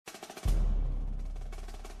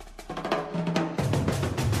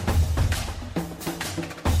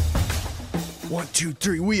1, 2,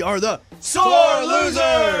 3. We are the Sore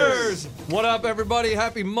Losers! What up, everybody?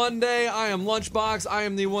 Happy Monday. I am Lunchbox. I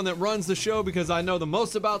am the one that runs the show because I know the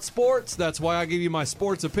most about sports. That's why I give you my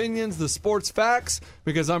sports opinions, the sports facts,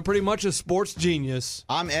 because I'm pretty much a sports genius.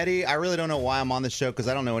 I'm Eddie. I really don't know why I'm on the show because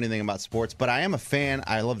I don't know anything about sports, but I am a fan.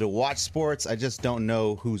 I love to watch sports. I just don't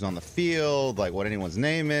know who's on the field, like what anyone's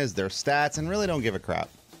name is, their stats, and really don't give a crap.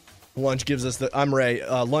 Lunch gives us the. I'm Ray.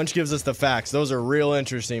 Lunch gives us the facts. Those are real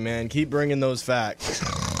interesting, man. Keep bringing those facts.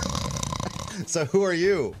 So who are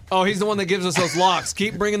you? Oh, he's the one that gives us those locks.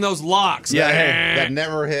 Keep bringing those locks. Yeah, hey, That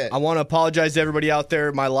never hit. I want to apologize to everybody out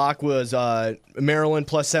there. My lock was Maryland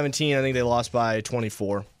plus 17. I think they lost by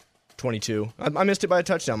 24, 22. I missed it by a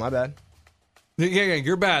touchdown. My bad. Yeah,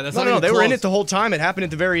 you're bad. That's No, not even they were in close. it the whole time. It happened at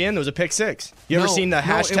the very end. There was a pick six. You ever seen the it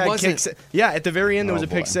hashtag wasn't. kick six? Yeah, at the very end there was a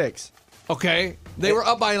pick boy. six. Okay. They were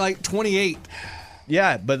up by like 28.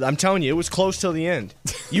 Yeah, but I'm telling you, it was close till the end.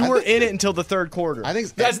 You were in it until the third quarter. I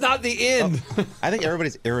think That's not the end. I think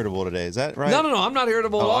everybody's irritable today. Is that right? No, I'm not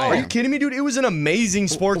irritable at all. I Are you kidding me, dude? It was an amazing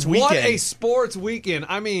sports weekend. What a sports weekend.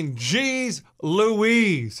 I mean, geez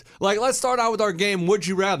Louise. Like, let's start out with our game, Would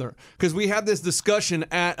You Rather? Because we had this discussion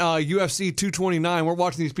at UFC 229. We're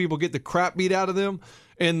watching these people get the crap beat out of them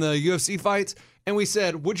in the UFC fights. And we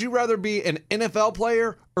said, would you rather be an NFL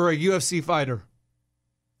player or a UFC fighter?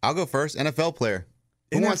 I'll go first. NFL player.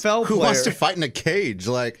 NFL Who wants player. to fight in a cage?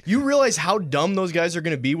 Like, You realize how dumb those guys are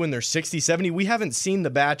going to be when they're 60, 70? We haven't seen the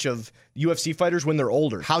batch of UFC fighters when they're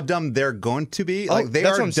older. how dumb they're going to be? Like, they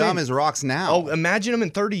that's are what I'm dumb saying. as rocks now. Oh, imagine them in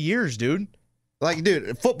 30 years, dude. Like,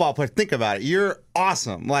 dude, football player, think about it. You're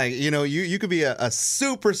awesome. Like, you could be a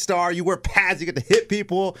superstar. You wear pads. You get to hit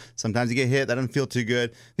people. Sometimes you get hit. That doesn't feel too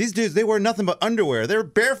good. These dudes, they wear nothing but underwear. They're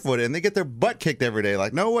barefooted, and they get their butt kicked every day.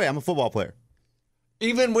 Like, no way. I'm a football player.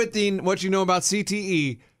 Even with what you know about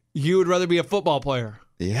CTE, you would rather be a football player.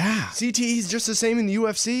 Yeah. CTE is just the same in the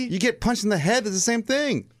UFC. You get punched in the head. It's the same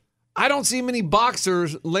thing. I don't see many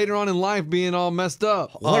boxers later on in life being all messed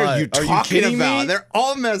up. What are you talking kidding about? me? They're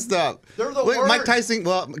all messed up. They're the Look, worst. Mike Tyson,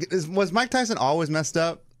 was Mike Tyson always messed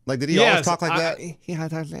up? Like, did he always talk like that? Yeah,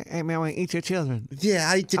 hey man, I want to eat your children. Yeah,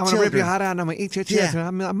 I eat your I want to rip your children. heart out and I'm going to eat your Yeah.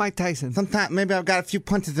 children. I'm Mike Tyson. Sometimes maybe I've got a few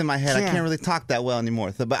punches in my head. I Yeah. can't really talk that well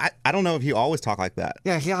anymore. So, but I don't know if he always talked like that.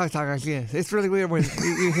 Yeah, he always talks like this. It's really weird when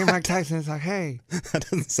you hear Mike Tyson. It's like, hey. That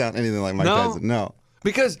doesn't sound anything like Mike No. Tyson. No.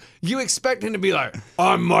 Because you expect him to be like,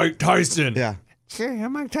 I'm Mike Tyson. Yeah. Sure,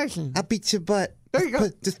 I'm Mike Tyson. I'll beat your butt. There you go.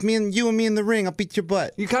 Just me and you in the ring. I'll beat your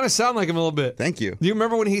butt. You kind of sound like him a little bit. Thank you. Do you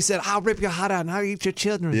remember when he said, I'll rip your heart out and I'll eat your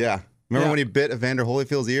children? Yeah. Remember Yeah. when he bit Evander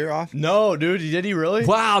Holyfield's ear off? No, dude. Did he really?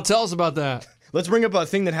 Wow, tell us about that. Let's bring up a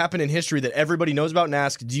thing that happened in history that everybody knows about and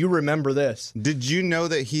ask, do you remember this? Did you know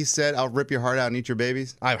that he said, I'll rip your heart out and eat your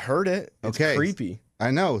babies? I've heard it. It's Okay. creepy.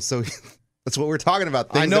 I know. So that's what we're talking about.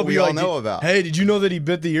 Things I know, that but we you're all like, know about. Hey, did you know that he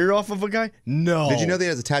bit the ear off of a guy? No. Did you know that he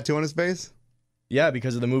has a tattoo on his face? Yeah,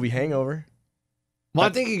 because of the movie Hangover. Well, I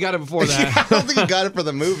think he got it before that. I don't think he got it for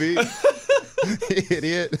the movie.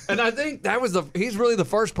 Idiot. And I think that was he's really the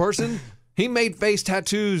first person. He made face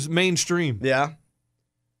tattoos mainstream. Yeah.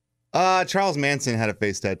 Charles Manson had a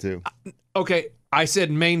face tattoo. Okay, I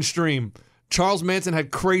said mainstream. Charles Manson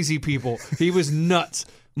had crazy people. He was nuts.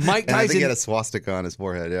 Mike And I think he had Tyson. a swastika on his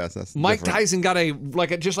forehead. Yes, that's Mike different. Tyson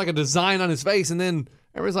got just like a design on his face, and then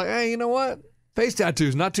everybody's like, "Hey, you know what? Face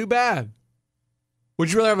tattoos, not too bad."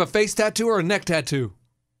 Would you rather have a face tattoo or a neck tattoo?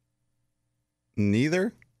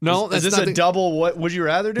 Neither. No, Is that's this not a the- double what would you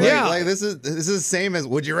rather do? Yeah. Like this is the same as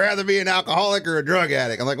would you rather be an alcoholic or a drug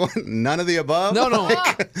addict? I'm like, what? None of the above? No, no.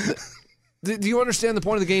 Like, Do you understand the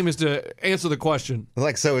point of the game is to answer the question?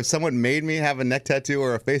 like, so if someone made me have a neck tattoo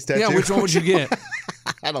or a face tattoo, Yeah, which one would you get?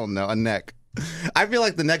 I don't know. A neck. I feel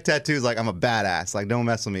like the neck tattoo is like I'm a badass. Like, don't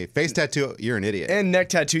mess with me. Face tattoo, you're an idiot. And neck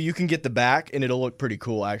tattoo, you can get the back and it'll look pretty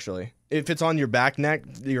cool actually. If it's on your back neck,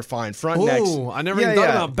 you're fine. Front neck. Ooh, I never even thought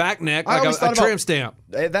about back neck, I like always a thought about- tramp stamp.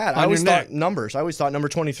 That. on I always your thought neck. numbers. I always thought number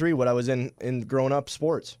 23 what I was in growing up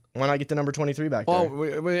sports. Why not get the number 23 back there?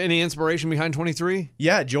 Oh, any inspiration behind 23?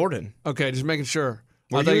 Yeah, Jordan. Okay, just making sure.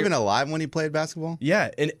 Were I thought you you- even alive when he played basketball? Yeah,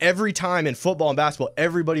 and every time in football and basketball,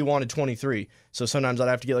 everybody wanted 23. So sometimes I'd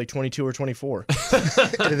have to get like 22 or 24.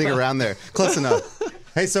 Anything around there. Close enough.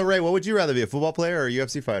 Hey, so Ray, what would you rather be, a football player or a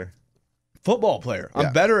UFC fighter? Football player. Yeah.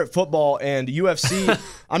 I'm better at football and UFC.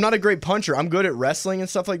 I'm not a great puncher. I'm good at wrestling and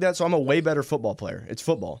stuff like that. So I'm a way better football player. It's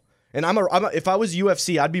football. And if I was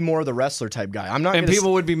UFC, I'd be more of the wrestler type guy. I'm not. And gonna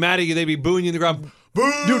people would be mad at you. They'd be booing you in the ground.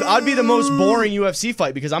 Dude, I'd be the most boring UFC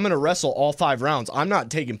fight because I'm going to wrestle all 5 rounds. I'm not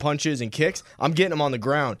taking punches and kicks. I'm getting them on the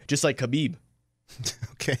ground, just like Khabib.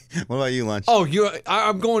 Okay. What about you, Lunch? Oh,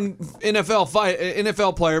 I'm going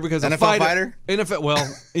NFL player because NFL a fighter? NFL.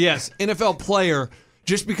 Well, yes, NFL player.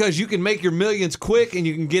 Just because you can make your millions quick and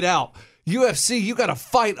you can get out. UFC, you got to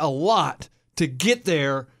fight a lot to get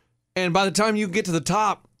there, and by the time you get to the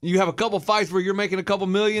top, you have a couple fights where you're making a couple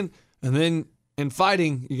million, and then in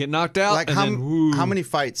fighting you get knocked out. Like and how many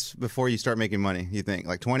fights before you start making money? You think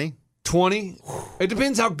like 20? 20. It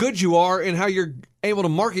depends how good you are and how you're able to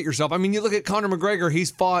market yourself. I mean, you look at Conor McGregor, he's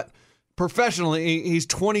fought professionally. He's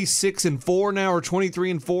 26-4 now, or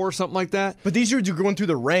 23-4, something like that. But these dudes are going through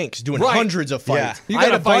the ranks, doing Right. hundreds of fights. Yeah. You I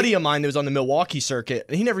had gotta a buddy fight- of mine that was on the Milwaukee circuit,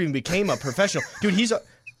 and he never even became a professional. Dude, he's a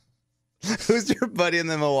Who's your buddy in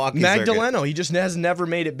the Milwaukee circuit? Magdaleno. He just has never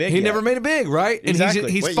made it big. He yet. never made it big, right? And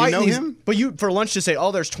Exactly. he's Wait, you fighting know these. him? But you, for lunch, to say,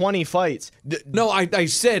 oh, there's 20 fights. No, I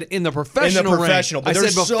said in the professional professional, rank. but I said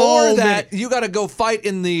there's before so that, many- you got to go fight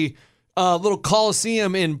in the little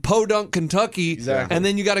Coliseum in Podunk, Kentucky. Exactly. And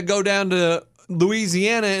then you got to go down to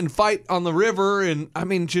Louisiana and fight on the river. And I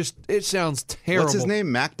mean, just, it sounds terrible. What's his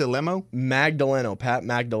name? Magdaleno? Magdaleno, Pat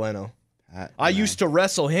Magdaleno. I used to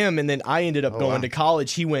wrestle him, and then I ended up going wow. to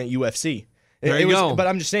college. He went UFC. There you go. But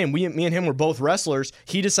I'm just saying, me and him were both wrestlers.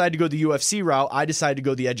 He decided to go the UFC route. I decided to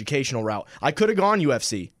go the educational route. I could have gone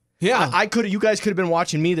UFC. Yeah. I could. You guys could have been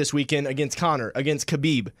watching me this weekend against Conor, against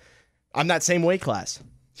Khabib. I'm that same weight class.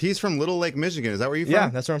 He's from Little Lake, Michigan. Is that where you're from? Yeah,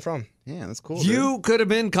 that's where I'm from. Yeah, that's cool. dude. You could have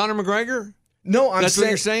been Conor McGregor? No, That's what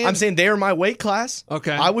you're saying? I'm saying they are my weight class.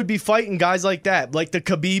 Okay. I would be fighting guys like that, like the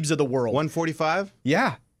Khabibs of the world. 145?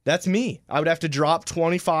 Yeah, that's me. I would have to drop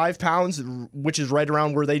 25 pounds, which is right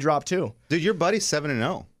around where they drop too. Dude, your buddy's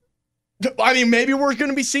 7-0. I mean, maybe we're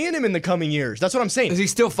going to be seeing him in the coming years. That's what I'm saying. Is he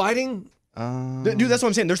still fighting? Dude, that's what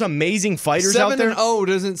I'm saying. There's amazing fighters out there. 7-0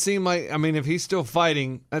 doesn't seem like, I mean, if he's still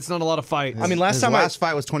fighting, that's not a lot of fights. I mean, last His time last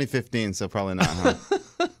fight was 2015, so probably not.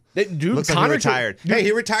 Huh? dude, Looks like he Conor retired. Hey,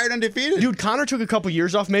 he retired undefeated. Dude, Conor took a couple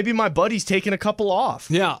years off. Maybe my buddy's taking a couple off.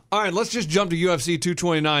 Yeah. All right, let's just jump to UFC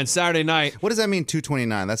 229 Saturday night What does that mean,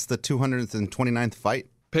 229? That's the 229th fight?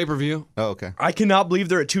 pay-per-view. Oh, okay. I cannot believe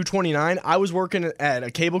they're at 229. I was working at a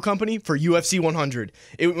cable company for UFC 100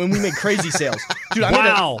 when we made crazy sales. Dude,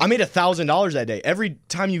 Wow. I made $1,000 that day. Every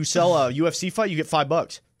time you sell a UFC fight, you get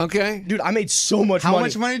 $5. Okay. Dude, I made so much How money.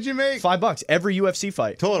 much money did you make? $5 every UFC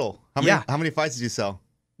fight. Total. Yeah. How many fights did you sell?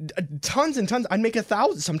 Tons and tons. I'd make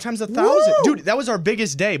 1,000, sometimes 1,000. Dude, that was our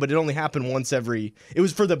biggest day, but it only happened once every. It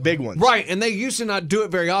was for the big ones. Right, and they used to not do it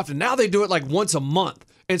very often. Now they do it like once a month.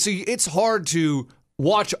 And so it's hard to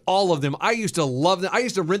watch all of them. I used to love them. I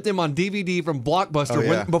used to rent them on DVD from Blockbuster. Oh,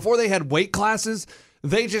 yeah. Before they had weight classes,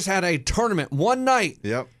 they just had a tournament one night.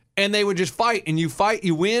 Yep. And they would just fight, and you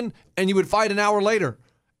win, and you would fight an hour later.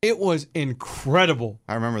 It was incredible.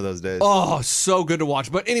 I remember those days. Oh, so good to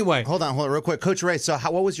watch. But anyway, Hold on, real quick. Coach Ray, so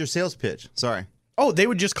what was your sales pitch? Sorry. Oh, they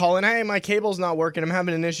would just call in, hey, my cable's not working. I'm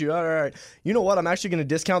having an issue. All right. You know what? I'm actually going to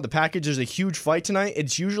discount the package. There's a huge fight tonight.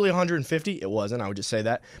 It's usually $150. It wasn't. I would just say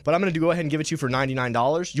that. But I'm going to go ahead and give it to you for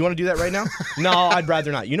 $99. You want to do that right now? No, I'd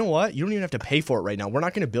rather not. You know what? You don't even have to pay for it right now. We're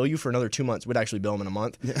not going to bill you for another 2 months. We'd actually bill them in a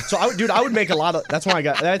month. So, I would make a lot of. That's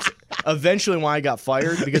eventually why I got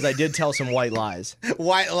fired, because I did tell some white lies.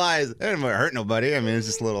 White lies. It didn't hurt nobody. I mean, it's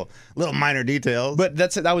just little minor details. But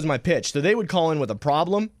that was my pitch. So they would call in with a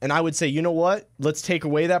problem, and I would say, you know what? Let's take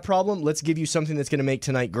away that problem. Let's give you something that's going to make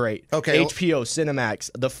tonight great. Okay. HBO, Cinemax,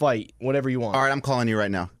 The Fight, whatever you want. All right, I'm calling you right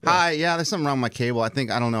now. Hi, yeah, there's something wrong with my cable. I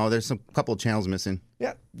don't know. There's a couple of channels missing.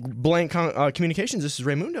 Yeah. Blank Communications, this is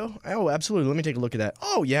Raymundo. Oh, absolutely. Let me take a look at that.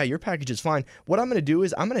 Oh, yeah, your package is fine. What I'm going to do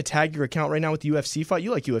is I'm going to tag your account right now with the UFC fight. You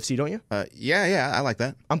like UFC, don't you? Yeah, I like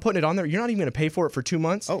that. I'm putting it on there. You're not even going to pay for it for 2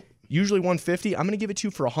 months. Oh. Usually $150. I'm going to give it to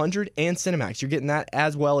you for $100 and Cinemax. You're getting that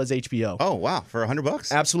as well as HBO. Oh, wow, for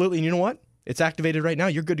 $100? Absolutely. And you know what? It's activated right now.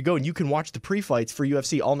 You're good to go, and you can watch the pre-fights for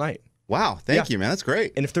UFC all night. Wow, thank you, man. That's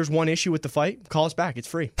great. And if there's one issue with the fight, call us back. It's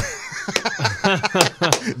free.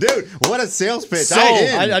 Dude, what a sales pitch. Sold.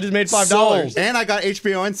 I just made $5. Sold. And I got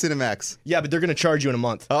HBO and Cinemax. Yeah, but they're going to charge you in a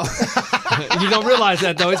month. you don't realize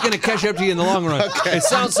that, though. It's going to catch up to you in the long run. It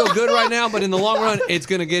sounds so good right now, but in the long run, it's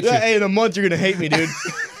going to get you. Yeah, hey, in a month, you're going to hate me, dude.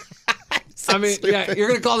 I mean, yeah, you're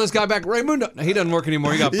going to call this guy back. Raymundo. No, he doesn't work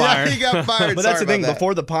anymore. He got Yeah, fired. he got fired. But that's Sorry the thing. about that.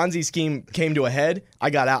 Before the Ponzi scheme came to a head, I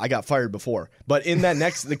got out. I got fired before. But in that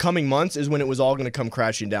the coming months is when it was all going to come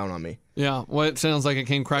crashing down on me. Yeah, well, it sounds like it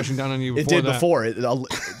came crashing down on you before It did that. before.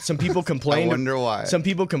 Some people complained. I wonder why. Some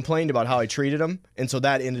people complained about how I treated them, and so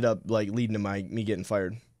that ended up leading to me getting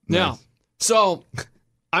fired. Yeah. So,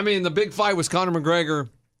 I mean, the big fight was Conor McGregor.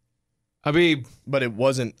 Habib. But it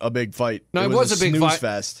wasn't a big fight. No, it was a big snooze fight.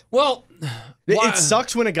 fest. Well, It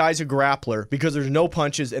sucks when a guy's a grappler because there's no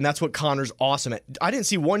punches, and that's what Conor's awesome at. I didn't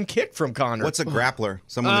see one kick from Conor. What's a grappler?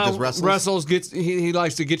 Someone that just wrestles? He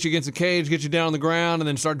likes to get you against the cage, get you down on the ground, and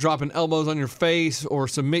then start dropping elbows on your face or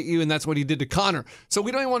submit you, and that's what he did to Conor. So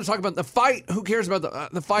we don't even want to talk about the fight. Who cares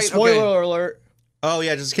about the fight? Spoiler alert. Oh,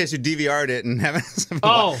 yeah, just in case you DVR'd it and haven't.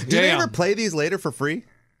 Do they ever play these later for free?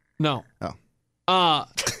 No. Oh.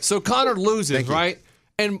 So Conor loses, right?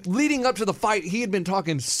 And leading up to the fight, he had been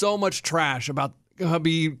talking so much trash about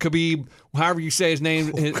Khabib, however you say his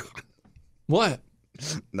name. What?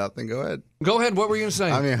 Nothing. Go ahead. Go ahead. What were you going to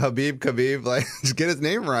say? I mean, Khabib, like, just get his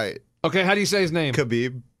name right. Okay, how do you say his name?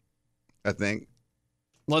 Khabib, I think.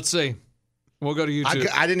 Let's see. We'll go to YouTube.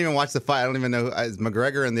 I didn't even watch the fight. I don't even know. It's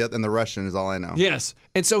McGregor and the Russian is all I know. Yes.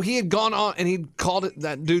 And so he had gone on and he called it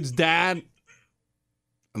that dude's dad.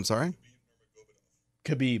 I'm sorry?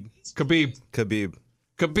 Khabib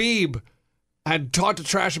had talked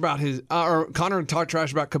trash about Conor had talked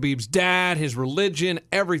trash about Khabib's dad, his religion,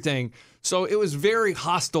 everything. So it was very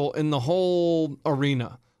hostile in the whole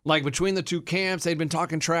arena. Like between the two camps, they'd been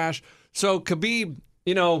talking trash. So Khabib,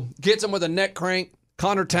 gets him with a neck crank.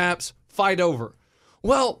 Conor taps, fight over.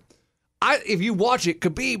 Well, if you watch it,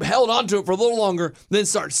 Khabib held onto it for a little longer, then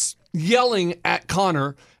starts yelling at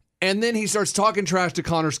Conor, and then he starts talking trash to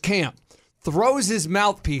Conor's camp, throws his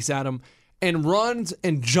mouthpiece at him, and runs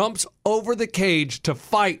and jumps over the cage to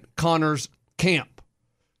fight Conor's camp.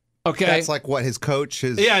 Okay? That's like what, his coach?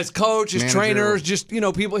 His coach, his manager? Trainers, just,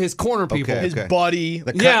 people, his corner people. Okay. his buddy,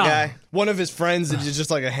 The cut guy? one of his friends is just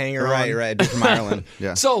like a hanger. Right. Dude from Ireland.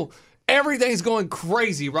 Yeah. So everything's going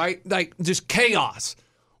crazy, right? Like just chaos.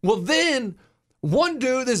 Well, then one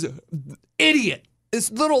dude, this idiot,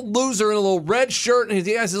 this little loser in a little red shirt, and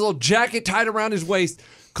he has his little jacket tied around his waist,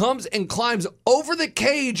 comes and climbs over the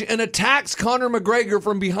cage and attacks Conor McGregor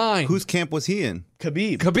from behind. Whose camp was he in?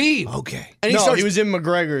 Khabib. Okay. And He was in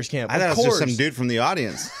McGregor's camp. I thought of it was course. just some dude from the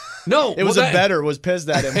audience. No, It was a better was pissed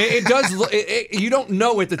at him. It does. You don't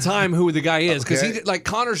know at the time who the guy is because Okay.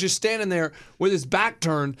 Conor's just standing there with his back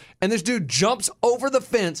turned, and this dude jumps over the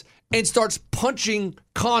fence and starts punching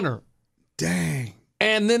Conor. Dang.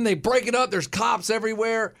 And then they break it up. There's cops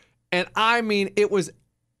everywhere, and I mean, it was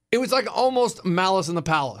like almost Malice in the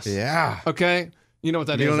Palace. Yeah. Okay, you know what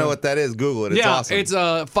that is. You don't know right? what that is? Google it. It's yeah, awesome. it's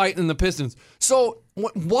a fight in the Pistons. So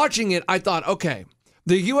watching it, I thought, okay,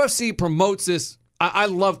 the UFC promotes this. I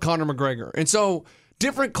love Conor McGregor, and so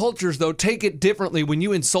different cultures though take it differently when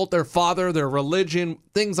you insult their father, their religion,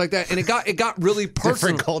 things like that, and it got really personal.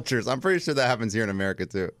 different cultures. I'm pretty sure that happens here in America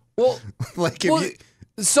too. Well, Like if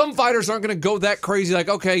some fighters aren't going to go that crazy. Like,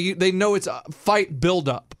 okay, they know it's a fight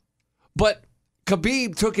buildup, but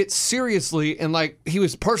Khabib took it seriously, and like he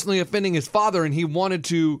was personally offending his father, and he wanted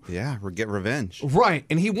to get revenge. right,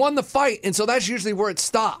 and he won the fight, and so that's usually where it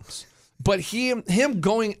stops. But him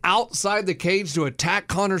going outside the cage to attack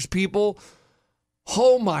Conor's people,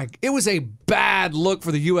 it was a bad look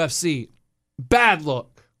for the UFC. Bad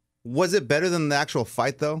look. Was it better than the actual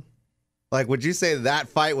fight though? Like, would you say that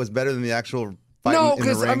fight was better than the actual fight? No, in the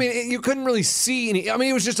because ring? I mean, you couldn't really see any. I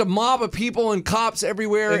mean, it was just a mob of people and cops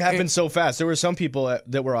everywhere. It happened so fast. There were some people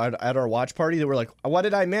that were at our watch party that were like, "What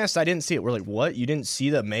did I miss? I didn't see it." We're like, "What? You didn't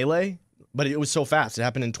see the melee?" But it was so fast. It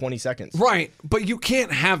happened in 20 seconds. Right, but you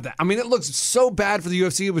can't have that. I mean, it looks so bad for the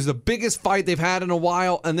UFC. It was the biggest fight they've had in a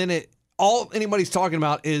while, and then all anybody's talking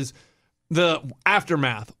about is the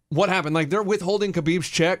aftermath. What happened? Like, they're withholding Khabib's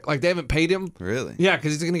check. Like, they haven't paid him. Really? Yeah,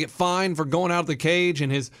 because he's going to get fined for going out of the cage,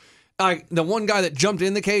 and the one guy that jumped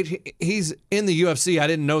in the cage, he's in the UFC. I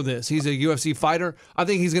didn't know this. He's a UFC fighter. I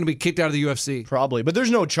think he's going to be kicked out of the UFC. Probably. But there's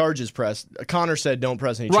no charges pressed. Conor said don't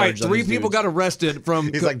press any Right, charges. on 3 these people dudes. got arrested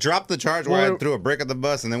from... He's like, drop the charge while I threw a brick at the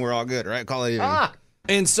bus, and then we're all good, right? Call it even.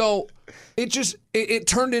 And so it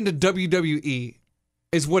turned into WWE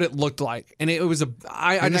is what it looked like. And it was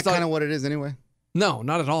I Isn't just that thought... kind of what it is anyway? No,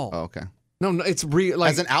 not at all. Oh, okay. No, it's real.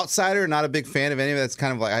 Like, As an outsider, not a big fan of any of it. That's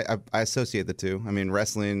kind of like I associate the two. I mean,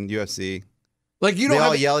 wrestling, UFC. like you They don't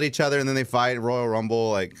all have... yell at each other and then they fight. Royal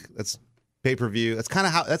Rumble, like that's pay-per-view. That's kind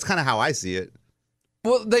of how I see it.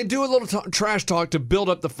 Well, they do a little trash talk to build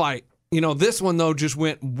up the fight. This one, though, just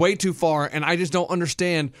went way too far, and I just don't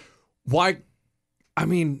understand why. I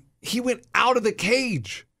mean, he went out of the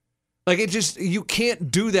cage. Like, you can't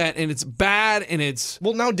do that, and it's bad, and it's...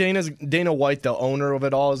 Well, now Dana White, the owner of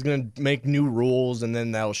it all, is going to make new rules, and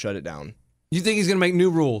then that'll shut it down. You think he's going to make new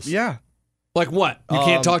rules? Yeah. Like what? You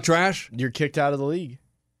can't talk trash? You're kicked out of the league.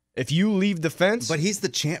 If you leave the fence... But he's the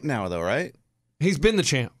champ now, though, right? He's been the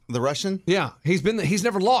champ. The Russian? Yeah, he's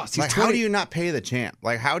never lost. He's Like, how do you not pay the champ?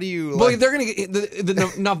 Like, how do you? Well, Like, they're going to get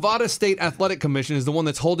the Nevada State Athletic Commission is the one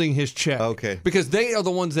that's holding his check. Okay. Because they are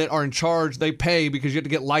the ones that are in charge. They pay because you have to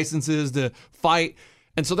get licenses to fight,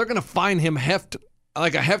 and so they're going to fine him a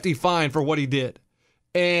hefty fine for what he did.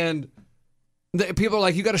 And people are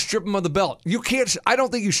like, you got to strip him of the belt. You can't. I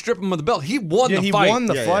don't think you strip him of the belt. He won the he fight. won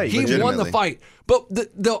the fight. He won the legitimately. fight. But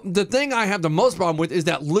the thing I have the most problem with is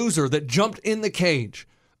that loser that jumped in the cage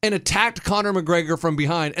and attacked Conor McGregor from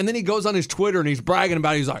behind. And then he goes on his Twitter and he's bragging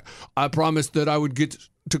about it. He's like, I promised that I would get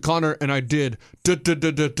to Conor, and I did. Duh, duh,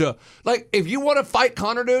 duh, duh, duh. Like, if you want to fight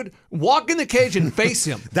Conor, dude, walk in the cage and face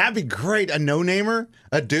him. That'd be great. A no-namer,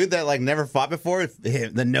 a dude that like never fought before,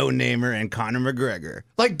 the no-namer and Conor McGregor.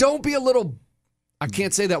 Like, don't be a little, I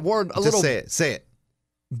can't say that word, Just little say it.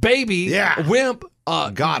 baby, Yeah. wimp.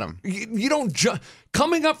 Got him. You don't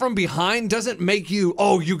coming up from behind doesn't make you,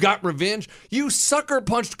 oh, you got revenge. You sucker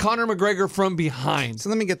punched Conor McGregor from behind. So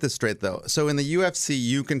let me get this straight though. So in the UFC,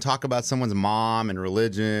 you can talk about someone's mom and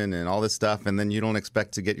religion and all this stuff, and then you don't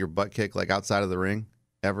expect to get your butt kicked like outside of the ring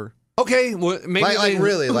ever. Okay, well, maybe Like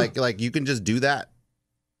really, like you can just do that.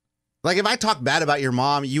 Like if I talk bad about your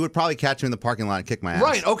mom, you would probably catch me in the parking lot and kick my ass.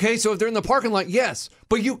 Right, okay, so if they're in the parking lot, yes.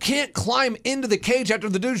 But you can't climb into the cage after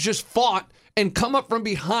the dude's just fought and come up from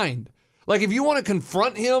behind. Like, if you want to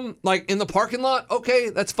confront him, like, in the parking lot, okay,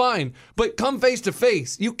 that's fine. But come face to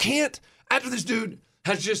face. You can't, after this dude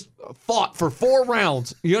has just fought for 4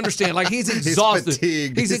 rounds, you understand? Like, he's exhausted.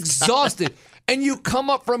 fatigued. He's exhausted. And you come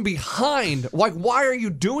up from behind. Like, why are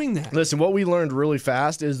you doing that? Listen, what we learned really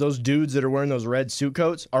fast is those dudes that are wearing those red suit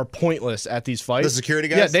coats are pointless at these fights. The security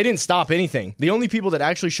guys? Yeah, they didn't stop anything. The only people that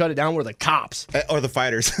actually shut it down were the cops Or the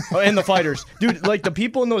fighters. and the fighters. Dude, like the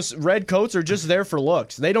people in those red coats are just there for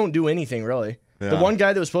looks. They don't do anything, really. The one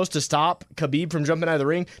guy that was supposed to stop Khabib from jumping out of the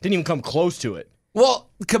ring didn't even come close to it. Well,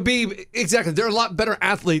 Khabib, exactly. They're a lot better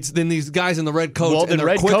athletes than these guys in the red coats. Well, and then they're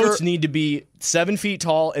red quicker. coats need to be 7 feet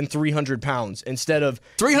tall and 300 pounds instead of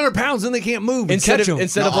 300 pounds, then they can't move and instead catch of them.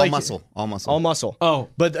 instead No, of like all muscle. all muscle. Oh.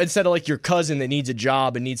 But instead of like your cousin that needs a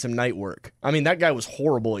job and needs some night work. I mean, that guy was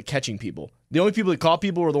horrible at catching people. The only people that caught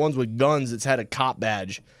people were the ones with guns that's had a cop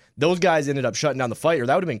badge. Those guys ended up shutting down the fight, or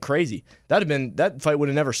that would have been crazy. That fight would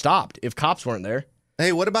have never stopped if cops weren't there.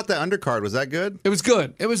 Hey, what about the undercard? Was that good? It was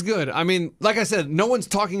good. It was good. I mean, like I said, no one's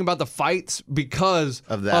talking about the fights because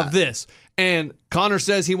Of that. this. And Conor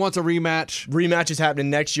says he wants a rematch. Rematch is happening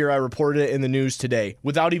next year. I reported it in the news today.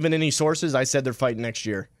 Without even any sources, I said they're fighting next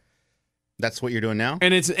year. That's what you're doing now?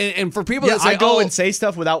 And it's and for people Yeah, that say, I go oh, and say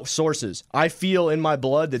stuff without sources. I feel in my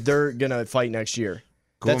blood that they're going to fight next year.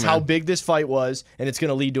 Cool, That's how man. big this fight was, and it's going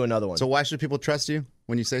to lead to another one. So why should people trust you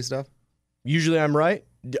when you say stuff? Usually I'm right.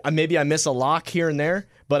 Maybe I miss a lock here and there,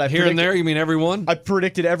 but here and there, you mean everyone? I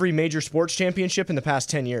predicted every major sports championship in the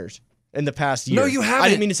past 10 years. In the past year. No, you haven't. I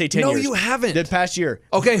didn't mean to say 10 No, years. you haven't. The past year.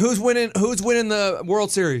 Okay, who's winning the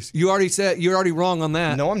World Series? You already said you're already wrong on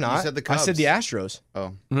that. No, I'm not. said the I said Cubs. the Astros.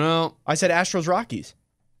 Oh, No. I said Astros Rockies.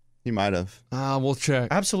 you might have. We'll check.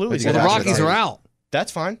 Absolutely. But you Well, the got Rockies Astros. are out.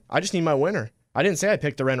 That's fine. I just need my winner. I didn't say I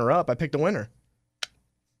picked the runner up. I picked the winner.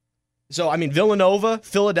 So, I mean, Villanova,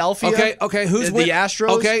 Philadelphia. Okay, who's the winning? Astros?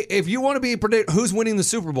 Okay, if you want to be predict who's winning the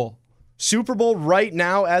Super Bowl? Super Bowl right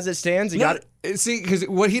now as it stands. You got See, because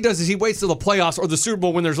what he does is he waits till the playoffs or the Super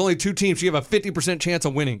Bowl when there's only 2 teams. So you have a 50% chance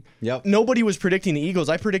of winning. Yep. Nobody was predicting the Eagles.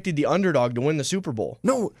 I predicted the underdog to win the Super Bowl.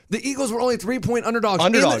 No, the Eagles were only 3-point underdogs.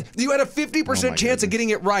 Underdog. You had a 50% chance of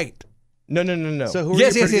getting it right. No. So who are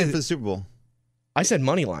Yes, you yes, predicting yes. for the Super Bowl? I said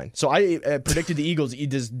money line. So I predicted the Eagles.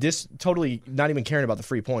 This totally not even caring about the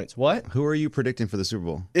free points. What? Who are you predicting for the Super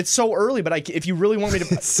Bowl? It's so early, but if you really want me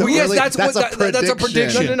to, So Well, yes, early? that's a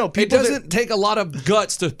prediction. No. It People doesn't take a lot of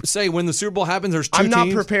guts to say when the Super Bowl happens. There's 2 I'm not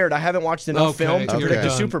teams. prepared. I haven't watched enough Okay, film to you're predict the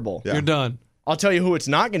done. Super Bowl. Yeah. You're done. I'll tell you who it's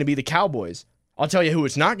not going to be: the Cowboys. I'll tell you who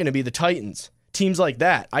it's not going to be: the Titans. Teams like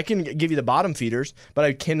that. I can give you the bottom feeders, but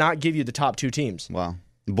I cannot give you the top 2 teams. Wow.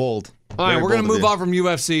 Bold. All right, Very we're gonna bold move of you. on from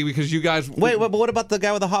UFC because you guys. Wait, but what about the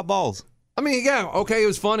guy with the hot balls? I mean, yeah, okay, it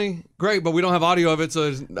was funny, great, but we don't have audio of it,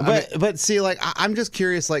 so. But see, like, I'm just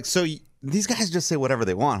curious, like, so these guys just say whatever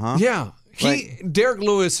they want, huh? Yeah, Derek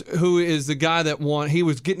Lewis, who is the guy that won, he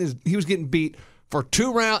was getting beat for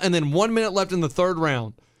 2 rounds, and then 1 minute left in the 3rd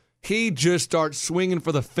round. He just starts swinging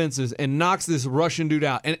for the fences and knocks this Russian dude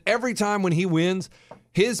out. And every time when he wins,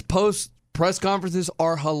 his press conferences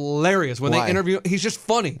are hilarious. When Why? they interview, he's just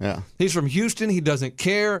funny. Yeah. He's from Houston. He doesn't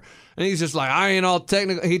care. And he's just like, I ain't all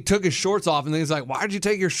technical. He took his shorts off, and then he's like, why'd you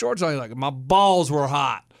take your shorts off? He's like, my balls were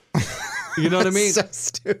hot. You know what I mean? So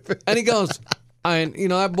stupid. And he goes, And,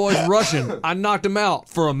 that boy's Russian. I knocked him out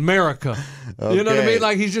for America. You know what I Okay. mean?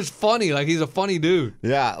 Like, he's just funny. Like, he's a funny dude.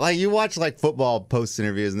 Yeah, like you watch like football post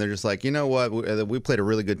interviews, and they're just like, you know what, we played a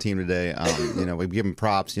really good team today. We give them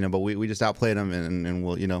props, but we just outplayed them, and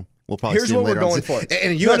we'll probably Here's see them what we're later going on. for.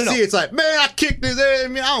 And in No, UFC, no. it's like, man, I kicked his ass. I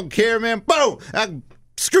mean, I don't care, man. Boom.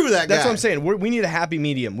 Screw that guy. That's what I'm saying. We need a happy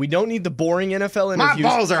medium. We don't need the boring NFL My interviews.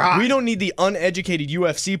 balls are hot. We don't need the uneducated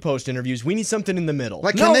UFC post interviews. We need something in the middle.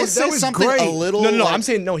 Like, No, can they that say was something great. a little? No. like- I'm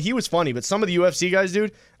saying no. He was funny, but some of the UFC guys,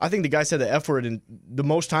 dude. I think the guy said the F word in the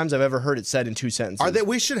most times I've ever heard it said in 2 sentences. Are they?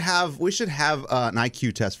 We should have an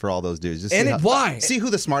IQ test for all those dudes. Just And see why? See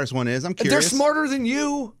who the smartest one is. I'm They're curious. smarter than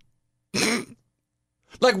you.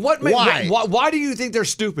 Like, what? Why? Why do you think they're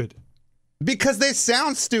stupid? Because they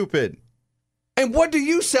sound stupid. And what do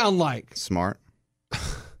you sound like? Smart.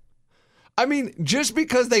 I mean, just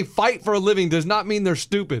because they fight for a living does not mean they're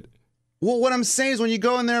stupid. Well, what I'm saying is when you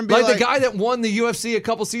go in there and be Like, like, the guy that won the UFC a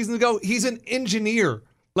couple seasons ago, he's an engineer.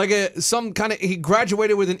 Like he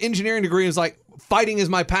graduated with an engineering degree and is like, fighting is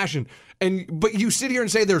my passion. But you sit here and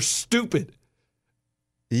say they're stupid.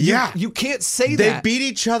 yeah, You can't say they that. beat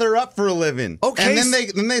each other up for a living. Okay, And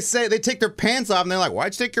then they say they take their pants off and they're like,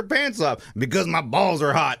 "Why'd you take your pants off?" Because my balls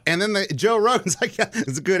are hot. And then Joe Rogan's like, "Yeah,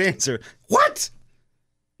 it's a good answer." What?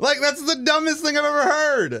 Like, that's the dumbest thing I've ever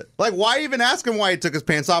heard. Like, why even ask him why he took his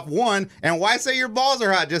pants off? One, and why say your balls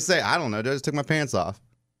are hot? Just say, I don't know, I just took my pants off.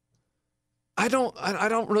 I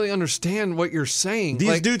don't really understand what you're saying. These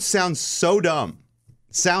Like, dudes sound so dumb.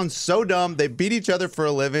 Sound so dumb. They beat each other for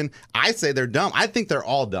a living. I say they're dumb. I think they're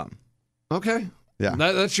all dumb. okay. Yeah.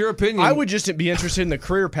 That's your opinion. I would just be interested in the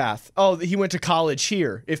career path. Oh, he went to college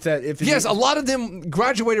here. Yes, a lot of them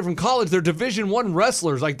graduated from college. They're Division I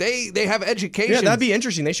wrestlers. Like, they have education. Yeah, that'd be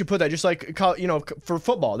interesting. They should put that just like for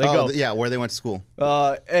football. They go Yeah, where they went to school.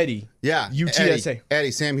 Eddie. Yeah. UTSA.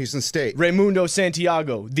 Eddie, Sam Houston State. Raymundo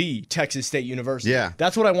Santiago, the Texas State University. Yeah.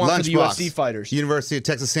 That's what I want for the Lunchbox. UFC fighters. University of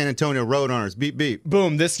Texas San Antonio Roadrunners. Beep, beep.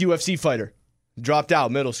 Boom, this UFC fighter dropped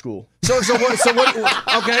out middle school. So what?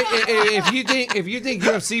 Okay, if you think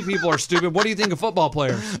UFC people are stupid, what do you think of football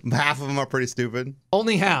players? Half of them are pretty stupid.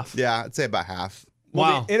 Only half. Yeah, I'd say about half.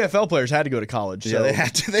 Wow. The NFL players had to go to college. Yeah, So. they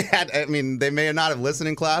had to. They had. I mean, they may not have listened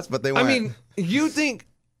in class, but they I went. mean, you think?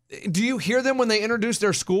 Do you hear them when they introduce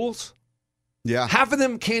their schools? yeah. Half of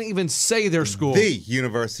them can't even say their school. The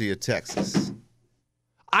University of Texas,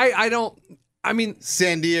 I don't. I mean,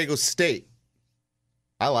 San Diego State.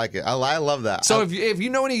 I like it. I love that. so if you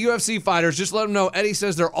know any UFC fighters, just let them know. Eddie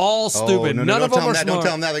says they're all Oh, stupid. no, None don't of them tell are that. smart. Don't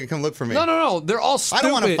tell them that. They can come look for me. No. They're all stupid. I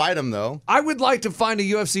don't want to fight them though. I would like to find a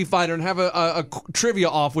UFC fighter and have a trivia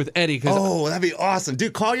off with Eddie because Oh, that'd be awesome,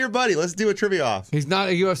 dude. Call your buddy. Let's do a trivia off. he's not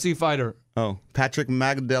a UFC fighter. Oh, Patrick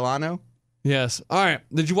Magdaleno. Yes. All right.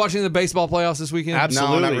 Did you watch any of the baseball playoffs this weekend?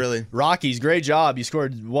 Absolutely. not really. Rockies, great job. You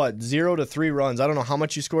scored what, 0 to 3 runs. I don't know how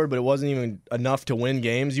much you scored, but it wasn't even enough to win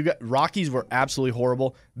games. Rockies were absolutely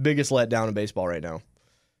horrible. Biggest letdown in baseball right now.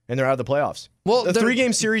 And they're out of the playoffs. Well, the they're-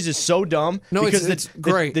 3-game series is so dumb No, because it's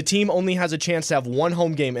great. The team only has a chance to have one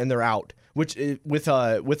home game and they're out. Which with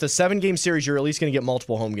a 7-game series, you're at least going to get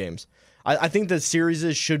multiple home games. I think the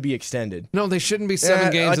series should be extended. No, they shouldn't be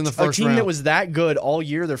 7 games in the first A team round. that was that good all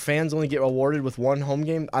year, their fans only get awarded with one home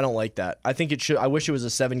game. I don't like that. I think it should. I wish it was a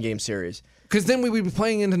 7-game series. Because then we would be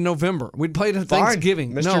playing into November. We'd play to Fine,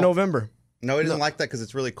 Thanksgiving. Mr. No. November. No, he doesn't like that because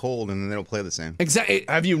it's really cold and then they don't play the same. Exactly.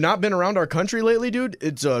 Have you not been around our country lately, dude?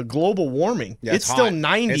 It's global warming. Yeah, it's it's still hot.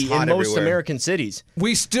 90 It's in hot most everywhere. American cities.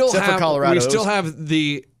 We still Except for have Colorado. we still have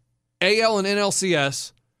the AL and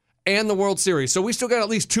NLCS and the World Series. So we still got at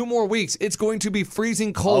least 2 more weeks. It's going to be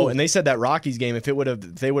freezing cold. Oh, and they said that Rockies game, if they would have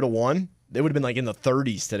won, they would have been like in the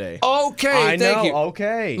 30s today. Okay, I thank know. you.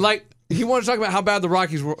 Okay. Like, you want to talk about how bad the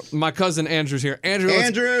Rockies were? My cousin Andrew's here.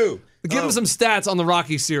 Andrew, give him some stats on the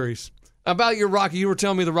Rockies series. About your Rocky, you were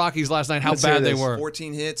telling me the Rockies last night how Let's hear bad they this. were.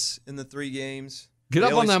 14 hits in the 3 games. Get They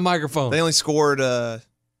up on only- that microphone. They only scored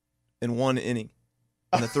in 1 inning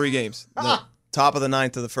in the 3 games. The top of the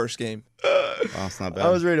 9th of the first game. Oh, it's not bad. I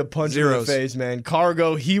was ready to punch him in Zeros. the face, man.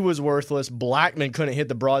 Cargo, he was worthless. Blackman couldn't hit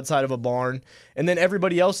the broadside of a barn. And then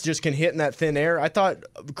everybody else just can hit in that thin air. I thought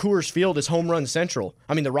Coors Field is home run central.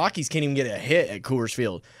 I mean, the Rockies can't even get a hit at Coors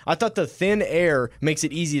Field. I thought the thin air makes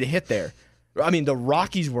it easy to hit there. I mean, the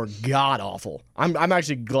Rockies were god-awful. I'm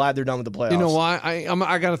actually glad they're done with the playoffs. You know why?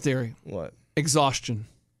 I got a theory. What? Exhaustion.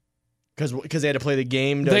 Because they had to play the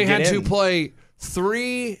game to They get had to in. play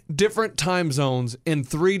 3 different time zones in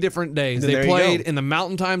 3 different days. Then They there you played go. in the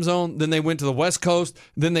Mountain Time Zone, then they went to the West Coast,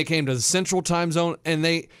 then they came to the Central Time Zone, and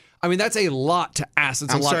that's a lot to ask.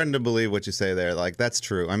 It's I'm a lot. starting to believe what you say there. Like, that's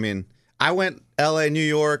true. I mean, I went L.A., New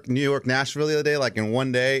York, Nashville the other day, like in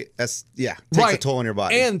one day. That's takes a toll on your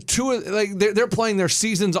body. And they're playing their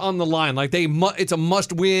seasons on the line. Like it's a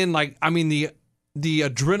must win. Like I mean the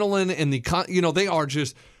adrenaline and they are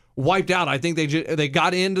just wiped out. I think they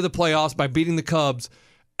got into the playoffs by beating the Cubs,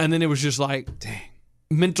 and then it was just like, dang.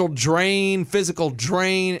 Mental drain, physical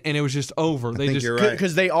drain, and it was just over. I think you're right.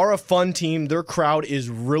 Because they are a fun team. Their crowd is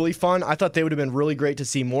really fun. I thought they would have been really great to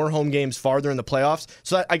see more home games farther in the playoffs.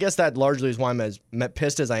 So I guess that largely is why I'm as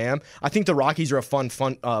pissed as I am. I think the Rockies are a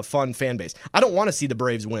fun fan base. I don't want to see the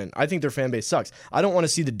Braves win. I think their fan base sucks. I don't want to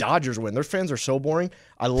see the Dodgers win. Their fans are so boring.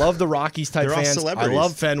 I love the Rockies type They're all fans. I celebrities.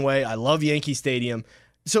 love Fenway. I love Yankee Stadium.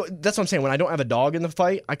 So that's what I'm saying. When I don't have a dog in the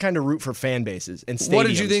fight, I kind of root for fan bases and stadiums. What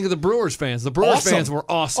did you think of the Brewers fans? The Brewers fans were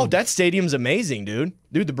awesome. Oh, that stadium's amazing, dude.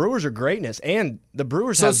 Dude, the Brewers are greatness, and the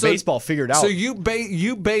Brewers have baseball figured out. So you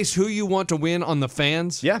base who you want to win on the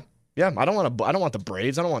fans? Yeah. I don't want the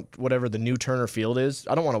Braves. I don't want whatever the new Turner Field is.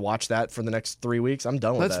 I don't want to watch that for the next 3 weeks. I'm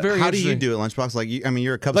done with That's that. very How do you interesting. do it, Lunchbox? Like,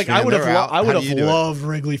 you're a Cubs Like fan. I would have How do you do it? loved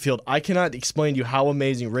Wrigley Field. I cannot explain to you how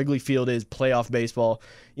amazing Wrigley Field is, playoff baseball.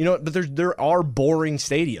 You know, but there are boring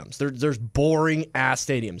stadiums. There's boring ass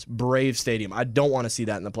stadiums. Brave Stadium. I don't want to see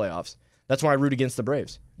that in the playoffs. That's why I root against the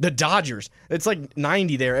Braves. The Dodgers. It's like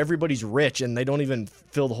 90 there. Everybody's rich and they don't even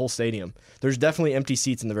fill the whole stadium. There's definitely empty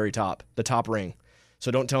seats in the very top, the top ring. So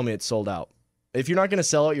don't tell me it's sold out. If you're not going to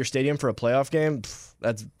sell out your stadium for a playoff game,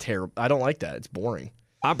 that's terrible. I don't like that. It's boring.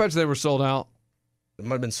 I bet you they were sold out. It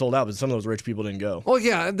might have been sold out, but some of those rich people didn't go. Well,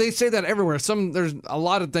 yeah, they say that everywhere. There's a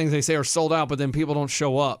lot of things they say are sold out, but then people don't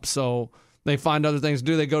show up, so they find other things to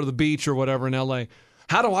do. They go to the beach or whatever in LA.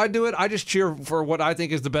 How do I do it? I just cheer for what I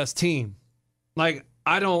think is the best team. Like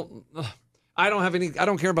I don't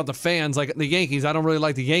care about the fans like the Yankees. I don't really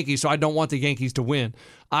like the Yankees, so I don't want the Yankees to win.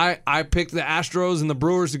 I picked the Astros and the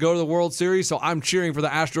Brewers to go to the World Series, so I'm cheering for the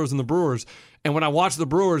Astros and the Brewers. And when I watch the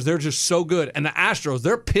Brewers, they're just so good. And the Astros,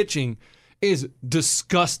 their pitching is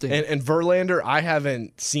disgusting. And Verlander, I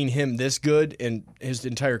haven't seen him this good in his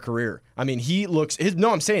entire career. I mean, he looks.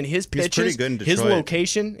 I'm saying his pitches, pretty good in his Detroit.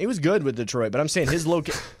 location. He was good with Detroit, but I'm saying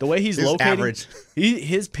the way he's located, average.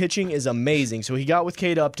 His pitching is amazing. So he got with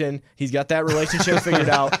Kate Upton. He's got that relationship figured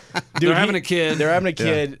out. Dude, They're having a kid. They're having a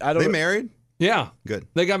kid. I don't. They married? Yeah. Good.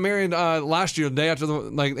 They got married last year, the day after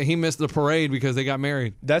he missed the parade because they got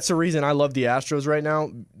married. That's the reason I love the Astros right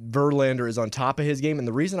now. Verlander is on top of his game, and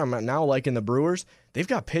the reason I'm now liking the Brewers, they've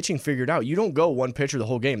got pitching figured out. You don't go one pitcher the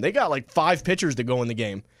whole game. They got like 5 pitchers to go in the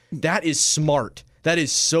game. That is smart. That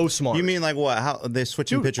is so smart. You mean like what? How they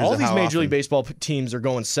switching Dude, pitchers? all these how Major often? League Baseball teams are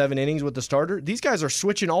going 7 innings with the starter. These guys are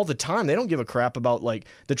switching all the time. They don't give a crap about like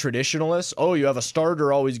the traditionalists. Oh, you have a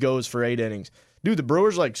starter always goes for 8 innings. Dude, the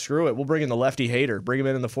Brewers like, screw it. We'll bring in the lefty hater. Bring him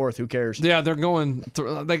in the 4th. Who cares? Yeah, they're going.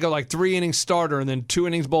 They go like 3 innings starter and then 2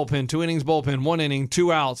 innings bullpen, 2 innings bullpen, 1 inning,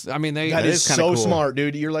 2 outs. I mean, That is kinda so cool. smart,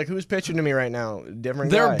 dude. You're like, who's pitching to me right now? Different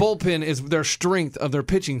their guy. bullpen is their strength of their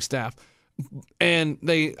pitching staff. And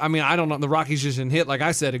I don't know. The Rockies just didn't hit. Like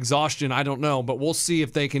I said, exhaustion, I don't know. But we'll see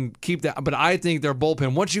if they can keep that. But I think their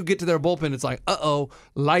bullpen, once you get to their bullpen, it's like,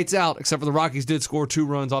 lights out, except for the Rockies did score 2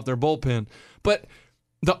 runs off their bullpen. But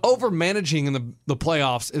the over-managing in the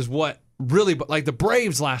playoffs is what really, like the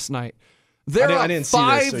Braves last night. I didn't see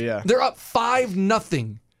this, so yeah. They're up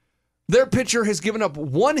 5-0. Their pitcher has given up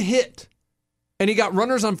 1 hit, and he got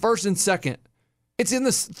runners on first and second. It's in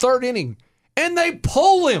the 3rd inning, and they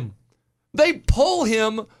pull him. They pull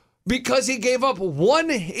him because he gave up 1.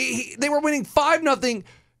 They were winning 5-0,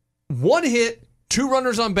 1 hit, 2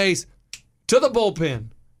 runners on base to the bullpen.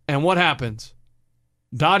 And what happens?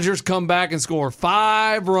 Dodgers come back and score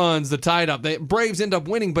 5 runs to tie it up. The Braves end up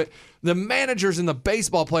winning, but the managers in the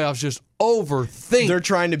baseball playoffs just overthink. They're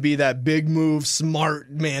trying to be that big move,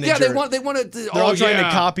 smart manager. Yeah, they want to. They're all trying to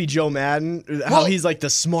copy Joe Madden, how he's like the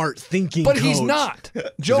smart thinking but coach. he's not.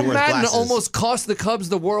 Joe wears Madden glasses. almost cost the Cubs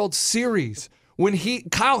the World Series when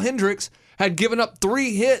Kyle Hendricks had given up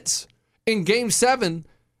 3 hits in Game 7,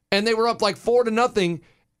 and they were up like 4-0.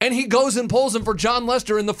 And he goes and pulls him for John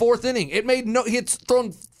Lester in the 4th inning. He had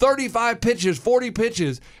thrown 35 pitches, 40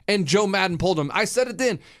 pitches, and Joe Madden pulled him. I said it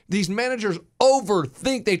then. These managers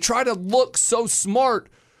overthink. They try to look so smart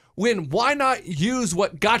when why not use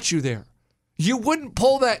what got you there? You wouldn't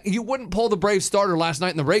pull the Braves starter last night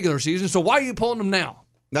in the regular season, so why are you pulling him now?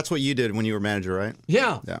 That's what you did when you were manager, right?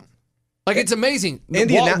 Yeah. Yeah. Like, it's amazing. And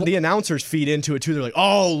the announcers feed into it too. They're like,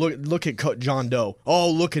 "Oh, look at John Doe.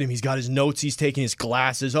 Oh, look at him. He's got his notes. He's taking his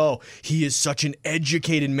classes. Oh, he is such an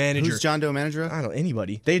educated manager." Who's John Doe manager of? I don't know,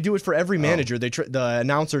 anybody. They do it for every manager. The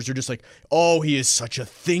announcers are just like, "Oh, he is such a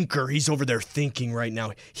thinker. He's over there thinking right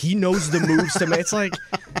now. He knows the moves to make." It's like,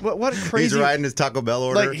 what crazy. He's riding his Taco Bell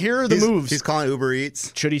order. Like, here are the moves. He's calling Uber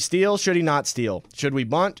Eats. Should he steal? Should he not steal? Should we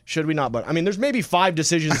bunt? Should we not bunt? I mean, there's maybe 5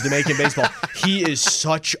 decisions to make in baseball. He is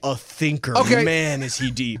such a thinker. Okay. Man, is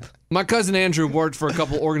he deep. My cousin Andrew worked for a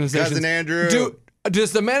couple organizations. Cousin Andrew.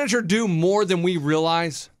 Does the manager do more than we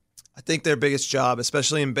realize? I think their biggest job,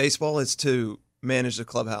 especially in baseball, is to manage the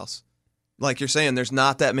clubhouse. Like you're saying, there's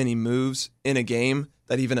not that many moves in a game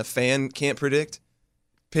that even a fan can't predict.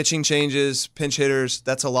 Pitching changes, pinch hitters,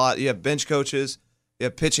 that's a lot. You have bench coaches, you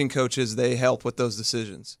have pitching coaches, they help with those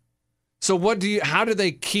decisions. So what do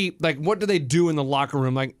they do in the locker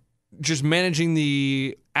room? Like, just managing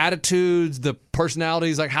the attitudes, the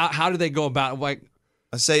personalities, like how do they go about it? Like,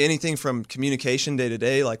 I say anything from communication day to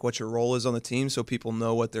day, like what your role is on the team so people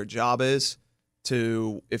know what their job is,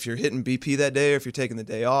 to if you're hitting BP that day or if you're taking the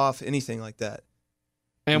day off, anything like that.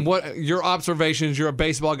 And what your observations, you're a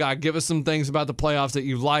baseball guy, give us some things about the playoffs that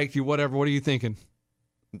you like, what are you thinking?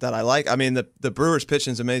 That I like. I mean, the Brewers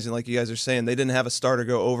pitching is amazing, like you guys are saying. They didn't have a starter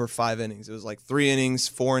go over 5 innings. It was like 3 innings,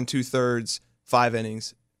 4 2/3, 5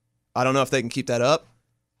 innings. I don't know if they can keep that up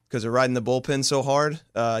because they're riding the bullpen so hard.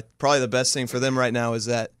 Probably the best thing for them right now is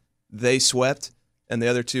that they swept and the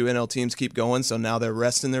other 2 NL teams keep going, so now they're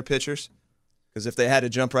resting their pitchers. Because if they had to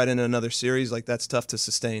jump right into another series, like that's tough to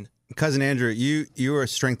sustain. Cousin Andrew, you are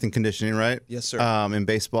strength and conditioning, right? Yes, sir. In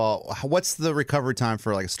baseball, what's the recovery time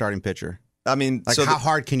for like a starting pitcher? I mean, Like, how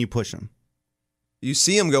hard can you push them? You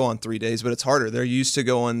see them go on 3 days, but it's harder. They're used to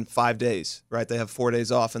going 5 days, right? They have 4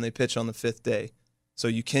 days off and they pitch on the 5th day. So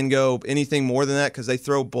you can go anything more than that because they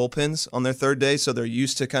throw bullpens on their 3rd day, so they're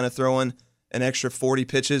used to kind of throwing an extra 40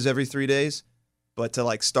 pitches every 3 days. But to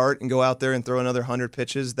like start and go out there and throw another 100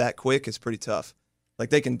 pitches that quick is pretty tough. Like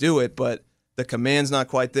they can do it, but the command's not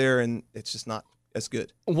quite there and it's just not as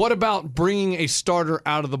good. What about bringing a starter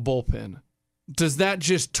out of the bullpen? Does that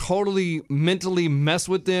just totally mentally mess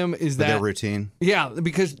with them? Is that Their routine? Yeah,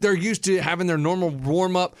 because they're used to having their normal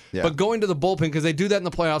warm-up, Yeah. but going to the bullpen, because they do that in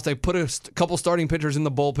the playoffs, they put a couple starting pitchers in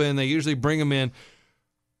the bullpen, they usually bring them in.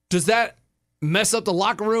 Does that mess up the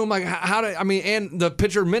locker room? Like, and the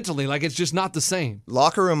pitcher mentally, like, it's just not the same.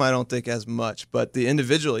 Locker room, I don't think as much, but the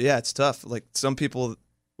individual, yeah, it's tough. Like some people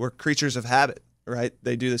were creatures of habit, right?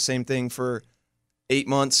 They do the same thing for 8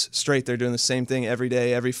 months straight. They're doing the same thing every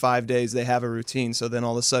day, every 5 days. They have a routine. So then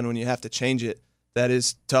all of a sudden when you have to change it, that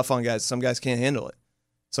is tough on guys. Some guys can't handle it.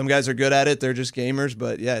 Some guys are good at it. They're just gamers,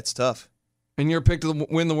 but yeah, it's tough. And your pick to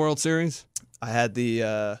win the World Series? I had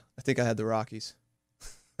I think I had the Rockies.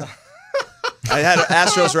 I had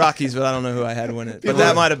Astros Rockies, but I don't know who I had win it. But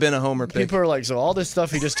that might have been a homer pick. People are like, so all this stuff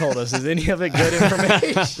he just told us, is any of it good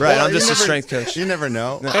information? Right, Well, I'm just you a never- strength coach. You never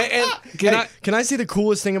know. And Can I say the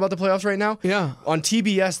coolest thing about the playoffs right now? Yeah. On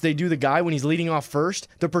TBS, they do the guy when he's leading off first,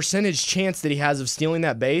 the percentage chance that he has of stealing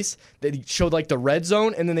that base, that he showed like the red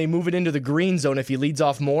zone, and then they move it into the green zone if he leads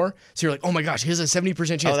off more. So you're like, oh my gosh, he has a 70%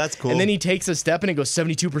 chance. Oh, that's cool. And then he takes a step and it goes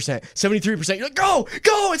 72%, 73%. You're like, go,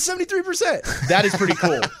 it's 73%. That is pretty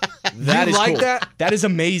cool. That You is like cool. that? That is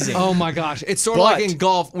amazing. Oh my gosh. It's sort of But- like in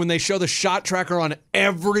golf when they show the shot tracker on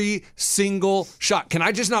every single shot. Can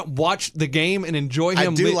I just not watch the game and enjoy I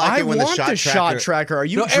him? do like I it when the want shot the shot tracker. Are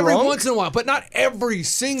you No, drunk? every once in a while, but not every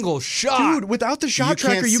single shot. Dude, without the shot You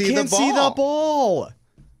tracker, can't you see the can't see the ball. ball.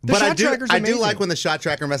 The But shot tracker's I do amazing. like when the shot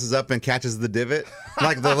tracker messes up and catches the divot,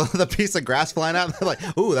 like the piece of grass flying out. They're like,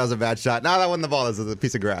 "Ooh, that was a bad shot." No, that wasn't the ball. That was a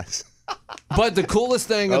piece of grass. But the coolest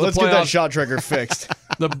thing of Let's the get that playoffs, shot tracker fixed.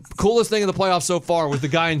 the coolest thing of the playoffs so far was the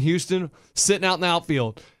guy in Houston sitting out in the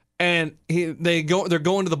outfield, and they're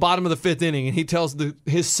going to the bottom of the 5th inning, and he tells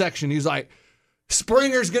his section, he's like,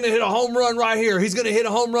 Springer's going to hit a home run right here. He's going to hit a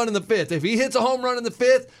home run in the 5th. If he hits a home run in the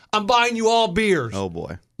 5th, I'm buying you all beers. Oh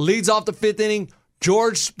boy. Leads off the 5th inning.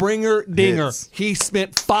 George Springer dinger. Hits. He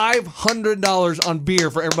spent $500 on beer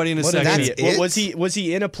for everybody in his What an section. idiot. it? Was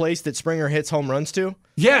he in a place that Springer hits home runs to?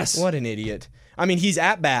 Yes. What an idiot. I mean, he's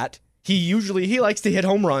at bat. He likes to hit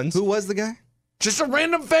home runs. Who was the guy? Just a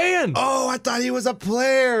random fan. Oh, I thought he was a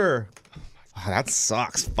player. Oh, that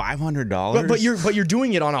sucks. $500. But you're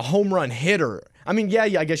doing it on a home run hitter. I mean, yeah,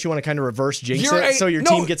 I guess you want to kind of reverse jinx You're it so your no.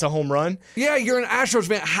 team gets a home run. Yeah, you're an Astros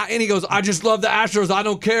fan. And he goes, I just love the Astros. I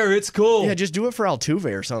don't care. It's cool. Yeah, just do it for Altuve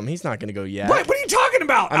or something. He's not going to go yet. What are you talking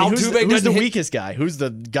about? I mean, who's Altuve the doesn't hit- weakest guy? Who's the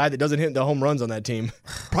guy that doesn't hit the home runs on that team?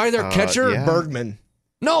 Probably their catcher. yeah. Bergman.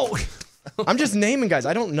 No. I'm just naming guys.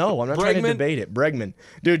 I don't know. I'm not trying to Bregman? debate it. Bregman.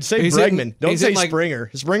 Dude, say He's Bregman. in- Don't he's say in, like-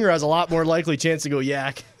 Springer. Springer has a lot more likely chance to go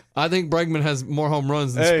yak. I think Bregman has more home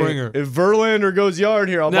runs than Hey, Springer. if Verlander goes yard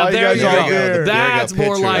here, I'll Now buy you there guys you all go. beer. There you go. That's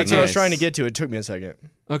more Pitcher. like That's what I was Nice. trying to get to. It took me a second.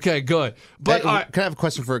 Okay, good. But Hey, all right, can I have a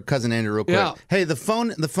question for cousin Andrew real quick? Yeah. Hey, the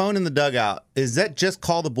phone in the dugout, is that just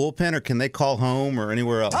call the bullpen or can they call home or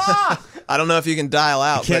anywhere else? I don't know if you can dial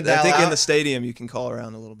out, can't but I dial think in out? the stadium you can call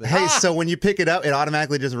around a little bit. Hey, so when you pick it up, it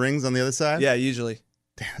automatically just rings on the other side? Yeah, usually.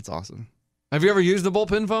 Damn, that's awesome. have you ever used the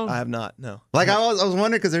bullpen phone? I have not. No. Like I was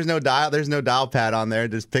wondering because there's no dial pad on there.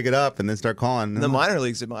 Just pick it up and then start calling. In the minor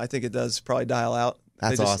leagues, I think it does probably dial out.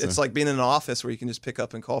 That's awesome. It's like being in an office where you can just pick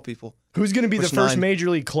up and call people. Who's going to be the Push first 9. major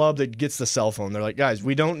league club that gets the cell phone? They're like, guys,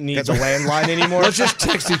 we don't need the landline anymore. Let's just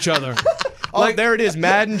text each other. Oh, there it is.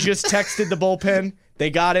 Madden just texted the bullpen. They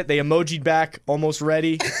got it. They emojied back, almost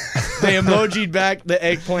ready. They emojied back the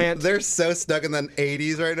eggplant. They're so stuck in the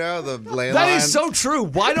 80s right now. The landline. That is so true.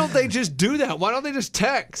 Why don't they just do that? Why don't they just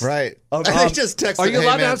text? right. they just text. Are you hey,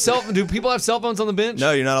 allowed to man. have cell? Do people have cell phones on the bench?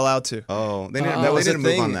 No, you're not allowed to. Oh, they didn't, That they was a didn't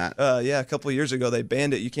move thing. on that. Yeah, a couple of years ago they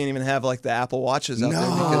banned it. You can't even have like the Apple Watches out there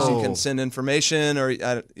because you No. can send information or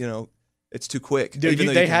it's too quick. Dude, even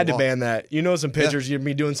though they you can had to walk. ban that. You know, some pitchers, you'd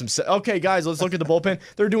be doing some. Okay, guys, let's look at the bullpen.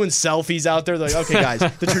 They're doing selfies out there. They're like, okay, guys,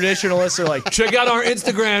 the traditionalists are like, Check out our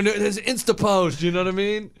Instagram. There's Insta post. You know what I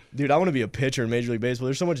mean? dude, I want to be a pitcher in Major League Baseball.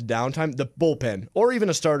 There's so much downtime. The bullpen, or even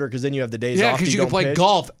a starter, because then you have the days Yeah, off. because you can don't play pitch.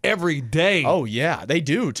 golf every day. Oh yeah, they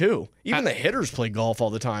do too. Even the hitters play golf all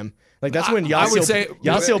the time. Like that's when I would Yasiel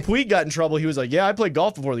say- Puig got in trouble. He was like, "Yeah, I played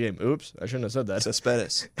golf before the game." Oops, I shouldn't have said that.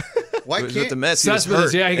 Cespedes. Why With the can't? Mets, he was Cespedes,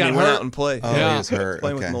 hurt. yeah, he and got he went hurt. out and played. Oh, Yeah. he was hurt.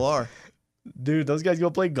 Playing Okay. with Millar. Dude, those guys go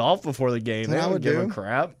play golf before the game. They That's what I don't would give a do.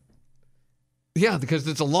 crap. Yeah, because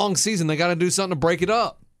it's a long season. They got to do something to break it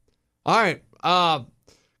up. All right.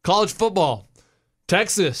 College football.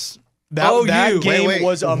 Texas. That OU. game Wait.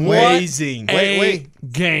 was What amazing. A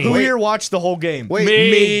game. Who here watched the whole game? Wait.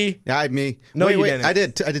 Me. Yeah, me. No, wait, you wait. didn't. I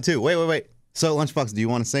did. I did too. Wait. So, Lunchbox, do you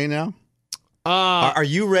want to say now? Uh, Are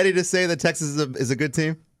you ready to say that Texas is a good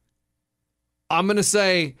team? I'm going to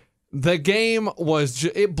say the game was,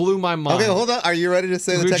 it blew my mind. Okay, hold on. Are you ready to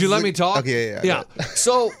say that Would Texas you is let a- me talk? Okay, yeah. Yeah.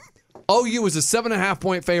 So OU was a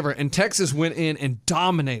 7.5-point favorite, and Texas went in and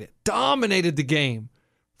dominated the game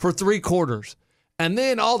for 3 quarters. And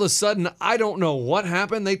then all of a sudden, I don't know what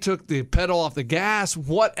happened. They took the pedal off the gas,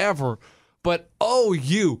 whatever. But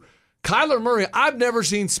OU, Kyler Murray, I've never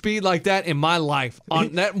seen speed like that in my life.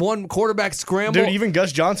 On that one quarterback scramble. Dude, even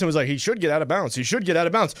Gus Johnson was like, he should get out of bounds. He should get out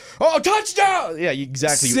of bounds. Oh, touchdown! Yeah,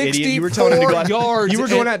 exactly, you idiot. You were telling him to go 64 yards You were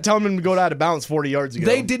doing and- that, telling him to go out of bounds 40 yards ago.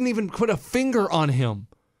 They didn't even put a finger on him.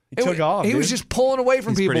 He took off, He was dude. just pulling away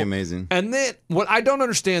from He's people. pretty amazing. And then what I don't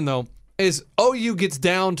understand though is OU gets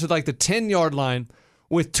down to like the 10-yard line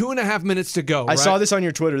with 2.5 minutes to go. I saw this on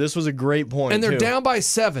your Twitter. This was a great point. and they're too. down by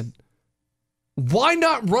 7. Why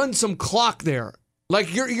not run some clock there?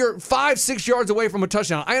 Like you're 5-6 yards away from a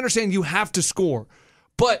touchdown. I understand you have to score,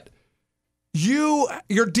 but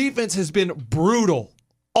your defense has been brutal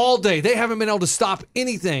all day. They haven't been able to stop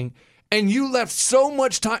anything, and you left so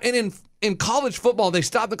much time. And in college football, they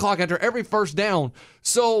stop the clock after every first down.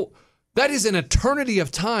 So that is an eternity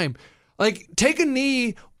of time. Like take a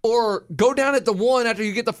knee or go down at the 1 after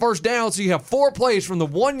you get the first down, so you have 4 plays from the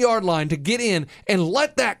 1-yard line to get in and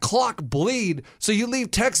let that clock bleed, so you leave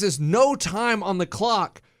Texas no time on the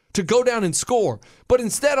clock to go down and score. But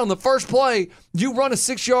instead, on the first play, you run a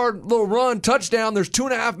 6-yard little run, touchdown. There's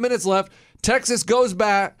 2.5 minutes left. Texas goes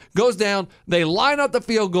down. They line up the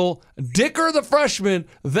field goal. Dicker, the freshman,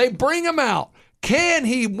 they bring him out. Can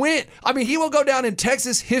he win? I mean, he will go down in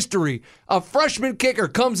Texas history. A freshman kicker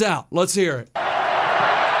comes out. Let's hear it.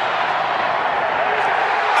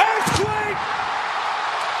 Earthquake!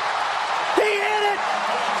 He hit it!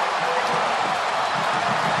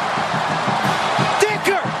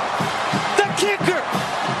 Dicker, the kicker,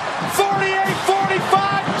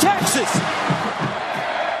 48-45, Texas.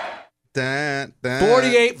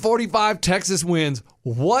 48-45, Texas wins.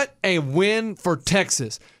 What a win for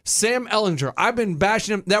Texas. Sam Ellinger, I've been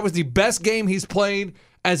bashing him. That was the best game he's played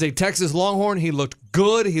as a Texas Longhorn. He looked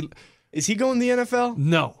good. Is he going to the NFL?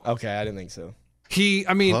 No. Okay, I didn't think so.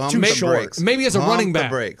 Pump maybe, the brakes. maybe as a Pump running the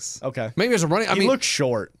back. brakes. Okay. Maybe as a running. I He mean, looks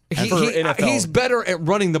short for he- NFL. he's better at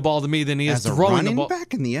running the ball to me than he is As a throwing the running ball.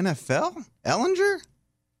 back in the NFL, Ellinger?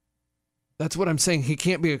 That's what I'm saying. He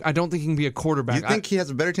can't be. I don't think he can be a quarterback. You think he has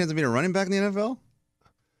a better chance of being a running back in the NFL?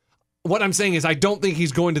 What I'm saying is, I don't think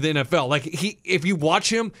he's going to the NFL. Like if you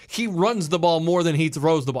watch him, he runs the ball more than he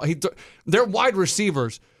throws the ball. They're wide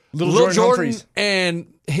receivers. Little Lil Jordan Jordan Humphreys.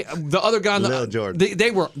 and the other guy, Lil Jordan.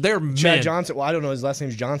 they're men. Chad Johnson. Well, I don't know. His last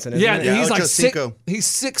name's Johnson. Isn't Yeah, it? he's like Ochocinco. he's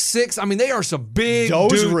 6'6". I mean, they are some big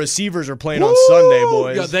Those dudes. receivers are playing on Sunday,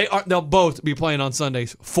 boys. Yeah, they'll both be playing on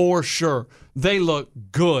Sundays for sure. They look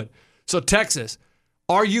good. So Texas,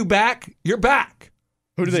 are you back? You're back.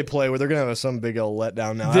 Who do they play? Where they're gonna have some big old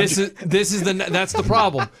letdown now. That's the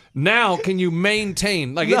problem. Now, can you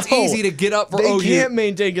maintain? Like it's No, easy to get up for They OU. can't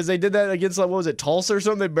maintain because they did that against like what was it, Tulsa or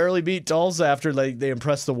something? They barely beat Tulsa after they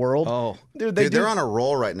impressed the world. Oh, dude, they're on a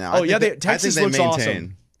roll right now. Oh, yeah, I Texas think looks they awesome.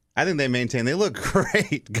 maintain. I think they maintain. They look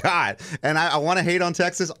great. God. And I want to hate on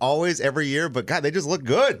Texas always, every year, but God, they just look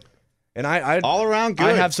good. And I All around good.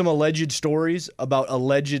 I have some alleged stories about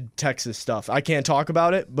alleged Texas stuff. I can't talk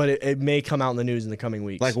about it, but it may come out in the news in the coming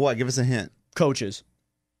weeks. Like what? Give us a hint. Coaches.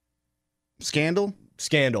 Scandal?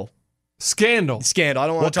 Scandal. Scandal. I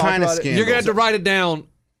don't want What to talk kind of about it. scandal? You're gonna have to write it down,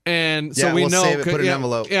 and so Yeah, we we'll know. save it, put it in an yeah,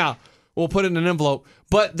 envelope. Yeah, we'll put it in an envelope.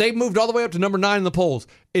 But they moved all the way up to number 9 in the polls.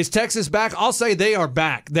 Is Texas back? I'll say they are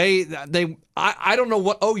back. I don't know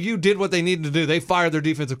what OU did what they needed to do. They fired their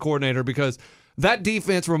defensive coordinator because that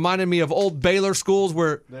defense reminded me of old Baylor schools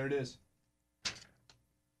where There it is.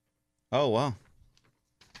 Oh, wow.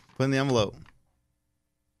 Put in the envelope.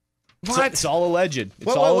 It's all alleged. It's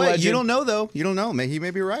Wait, all wait, alleged. you don't know, though. You don't know. He may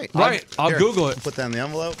be right. Right. I'll Here, Google it. Put that in the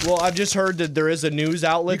envelope. Well, I've just heard that there is a news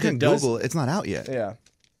outlet You can that does. Google it. It's not out yet. Yeah,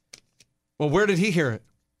 Well, where did he hear it?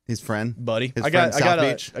 His friend. buddy. His I got friend, South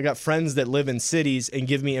I Beach. got friends that live in cities and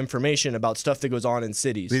give me information about stuff that goes on in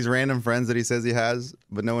cities. These random friends that he says he has,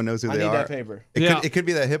 but no one knows who I they need are. that paper. It could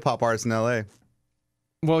be that hip hop artist in L.A.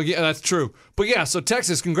 Well, yeah, that's true. But yeah, so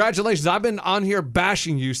Texas, congratulations. I've been on here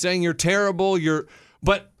bashing you, saying you're terrible.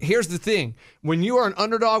 But here's the thing: when you are an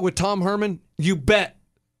underdog with Tom Herman, you bet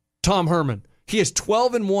Tom Herman. He is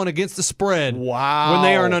 12-1 against the spread. Wow. When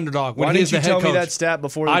they are an underdog. When Why he didn't is the you head tell coach. me that stat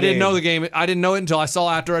before the I game? didn't know the game. I didn't know it until I saw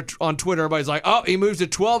after on Twitter. Everybody's like, "Oh, he moves to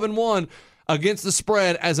 12-1 against the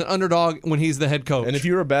spread as an underdog when he's the head coach." And if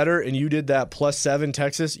you were better and you did that +7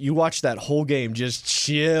 Texas, you watched that whole game just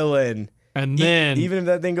chilling. and then Even if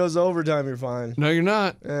that thing goes to overtime, you're fine. no, you're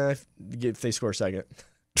not. If they score second.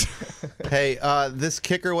 Hey, this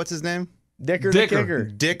kicker, what's his name? Dicker.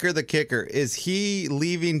 Dicker the kicker. Is he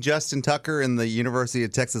leaving Justin Tucker in the University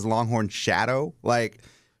of Texas Longhorn shadow? Like,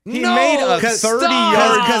 He No, made a stop.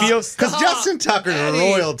 30-yard field. because Justin Tucker's Eddie.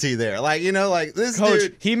 royalty there. Like, like this Coach,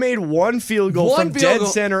 dude. he made one field goal One from field dead goal.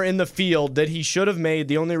 center in the field that he should have made.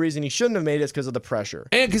 The only reason he shouldn't have made it is because of the pressure.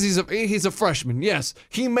 And because he's a freshman, yes,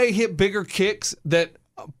 he may hit bigger kicks that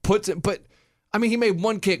puts it. But I mean, he made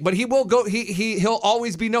one kick, but he will go. He'll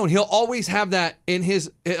always be known. He'll always have that in his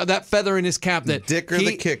that feather in his cap. That Dicker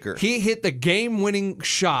the kicker. He hit the game-winning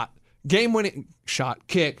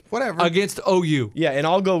kick, Whatever. against OU. Yeah, and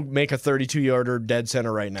I'll go make a 32-yarder dead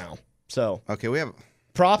center right now. So Okay, we have.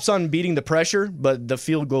 props on beating the pressure, but the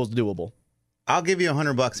field goal's doable. I'll give you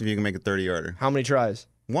 $100 if you can make a 30-yarder. How many tries?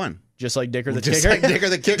 One. Just like Dicker the Just kicker. like Dicker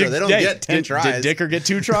the kicker. They don't get 10 tries. Did Dicker get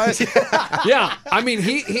 2 tries? Yeah, I mean,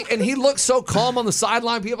 he looks so calm on the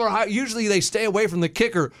sideline. People are usually they stay away from the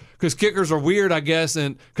kicker because kickers are weird, I guess.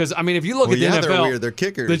 And because I mean, if you look Well, at the yeah, NFL, they're weird. They're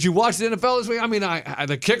kickers. Did you watch the NFL this week? I mean,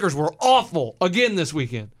 the kickers were awful again this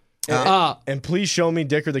weekend. And please show me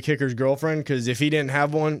Dicker the kicker's girlfriend, because if he didn't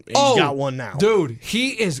have one, he's got one now. Dude,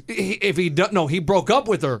 he broke up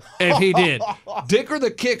with her, and he did. Dicker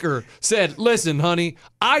the kicker said, "Listen, honey,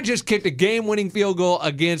 I just kicked a game-winning field goal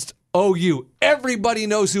against OU. Everybody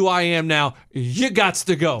knows who I am now. You gots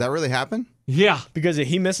to go." That really happened? Yeah. Because if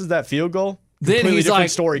he misses that field goal, Then completely he's different like-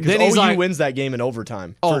 story. then Because he's OU like- wins that game in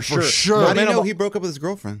overtime. Oh, for for sure. sure. How No do you man know of- he broke up with his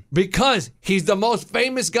girlfriend? Because he's the most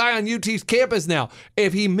famous guy on UT's campus now.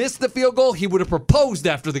 If he missed the field goal, he would have proposed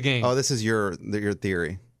after the game. Oh, this is your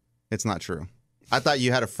theory. It's not true. I thought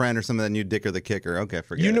you had a friend or something that knew Dicker the kicker. Okay,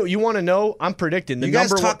 forget it. You want to know? I'm predicting the You guys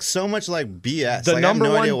number talk one. so much like BS. The Like, number I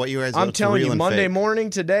have no one. idea what you guys. I'm what's telling real you, and Monday fake. morning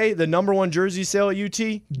today, the number one jersey sale at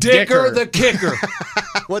UT. Dicker the kicker.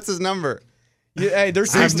 What's his number? Yeah, hey,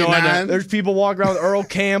 there's I have no idea. There's people walking around with Earl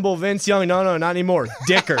Campbell, Vince Young. No, not anymore.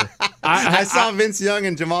 Dicker. I saw Vince Young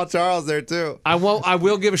and Jamal Charles there too. I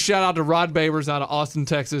will give a shout out to Rod Babers out of Austin,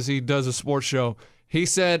 Texas. He does a sports show. He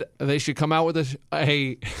said they should come out with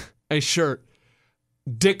a shirt.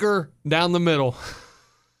 Dicker down the middle.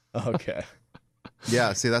 Okay.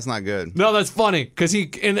 Yeah, see, that's not good. No, that's funny because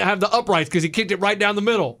and have the uprights because he kicked it right down the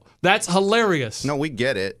middle. That's hilarious. No, we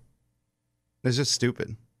get it. It's just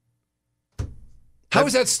stupid. How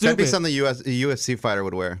is that That'd be stupid? something a UFC fighter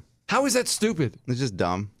would wear. How is that stupid? It's just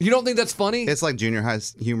dumb. You don't think that's funny? It's like junior high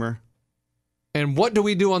humor. And what do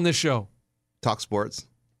we do on this show? Talk sports.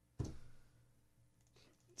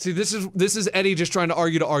 See, this is Eddie just trying to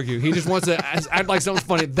argue. He just wants to act like something's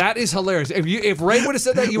funny. That is hilarious. If Ray would have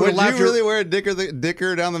said that, you would have Would laughed. you really wear a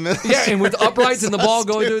dicker down the middle? Yeah, and with uprights and the ball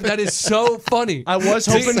going through, that is so funny. I was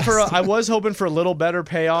hoping for a little better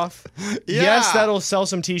payoff. Yeah. Yes, that'll sell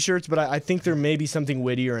some T-shirts, but I think there may be something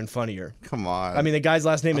wittier and funnier. Come on. I mean, the guy's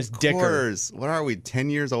last name is Dicker. Course. What are we, 10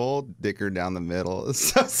 years old? Dicker down the middle. It's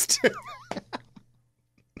so stupid.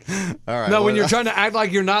 All right. No, when you're trying to act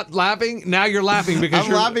like you're not laughing, now you're laughing because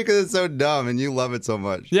I'm laughing because it's so dumb and you love it so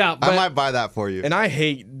much. Yeah, I but- might buy that for you. And I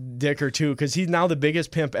hate Dicker too because he's now the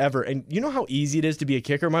biggest pimp ever. And you know how easy it is to be a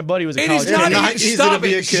kicker? My buddy was a It college is not kicker. not easy. easy Stop to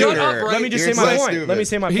be it. a Shut kicker. up, Ray. Let me just You're say my so point. stupid. Let me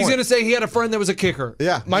say my He's point. going to say he had a friend that was a kicker.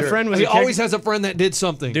 Yeah. My sure. friend was He a kicker. always has a friend that did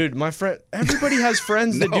something. Dude, my friend. Everybody has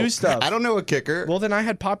friends that No, do stuff. I don't know a kicker. Well, then I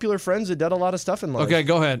had popular friends that did a lot of stuff in life. Okay,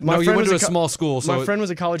 go ahead. My No, you friend went to a was small school. So My friend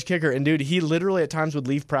was a college kicker, and dude, he literally at times would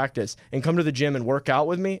leave practice and come to the gym and work out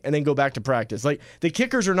with me, and then go back to practice. Like the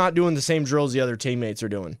kickers are not doing the same drills the other teammates are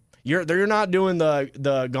doing. You're not doing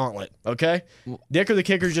the gauntlet, okay? Dicker the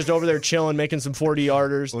kicker's just over there chilling, making some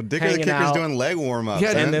 40-yarders. Well, Dicker the hanging kicker's out. doing leg warm-ups.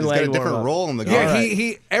 Yeah, man. and then He's leg got a different warm-up. role in the Yeah, game.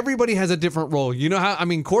 he everybody has a different role. You know how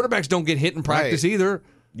quarterbacks don't get hit in practice Right. either.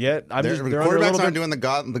 Yeah, they're under a Quarterbacks little aren't bit. doing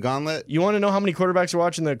the gauntlet. You want to know how many quarterbacks are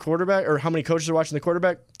watching the quarterback, or how many coaches are watching the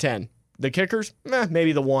quarterback? 10. The kickers,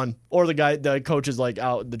 maybe the one, or the coach is like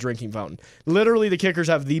out the drinking fountain. Literally, the kickers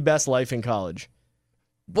have the best life in college.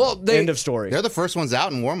 Well, End of story. They're the first ones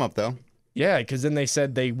out in warm-up, though. Yeah, because then they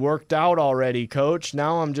said they worked out already, coach.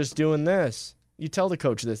 Now I'm just doing this. You tell the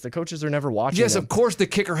coach this. The coaches are never watching. yes, them. of course the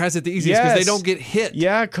kicker has it the easiest because they Yes. don't get hit.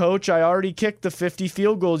 Yeah, coach, I already kicked the 50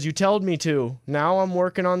 field goals you told me to. Now I'm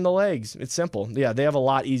working on the legs. It's simple. Yeah, they have a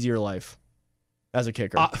lot easier life as a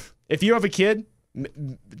kicker. If you have a kid,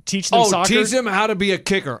 teach them soccer. Teach them how to be a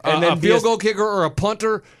kicker, And then a be field a- goal kicker or a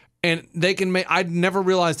punter, and they can make. I'd never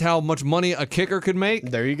realized how much money a kicker could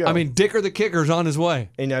make. There you go. I mean, Dicker the kicker's on his way.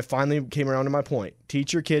 And I finally came around to my point.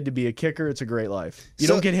 Teach your kid to be a kicker. It's a great life. You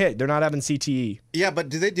So- don't get hit. They're not having CTE. Yeah, but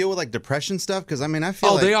do they deal with, like, depression stuff? Because, I mean, I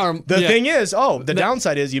feel Oh, like they are. The yeah. thing is, the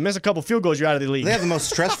downside is you miss a couple field goals, you're out of the league. they have the most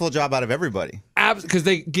stressful job out of everybody. Because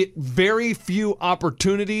they get very few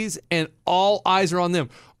opportunities and all eyes are on them.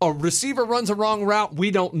 A receiver runs a wrong route,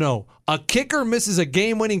 we don't know. A kicker misses a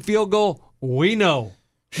game-winning field goal, we know.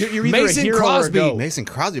 You're either Mason a hero Crosby. or a goat. Mason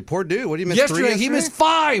Crosby, poor dude. What did he miss? Yesterday, 3 he missed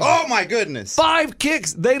 5. Oh, my goodness. 5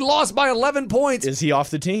 kicks. They lost by 11 points. Is he off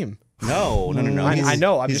the team? No. I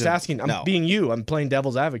know. I'm he's just asking. I'm no. being you. I'm playing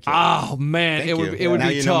devil's advocate. Oh, man. Thank It would, you. it would now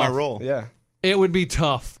be you tough. know my role. yeah. It would be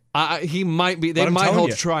tough. He might be. They But I'm might telling hold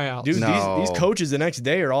you, tryouts. Dude, No. these coaches the next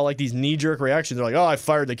day are all like these knee-jerk reactions. They're like, oh, I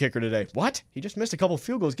fired the kicker today. What? He just missed a couple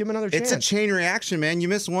field goals. Give him another It's chance. a chain reaction, man. You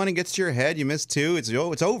miss one, it gets to your head. You miss 2,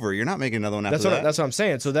 it's over. You're not making another one after that. That's what I'm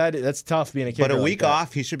saying. So that's tough being a kicker. But a like week that.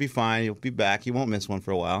 off, he should be fine. He'll be back. He won't miss one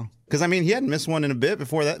for a while. Because, I mean, he hadn't missed one in a bit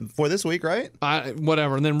before this week, right?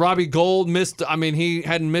 Whatever. And then Robbie Gold missed. I mean, he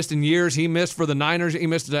hadn't missed in years. He missed for the Niners. He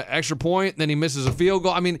missed an extra point. Then he misses a field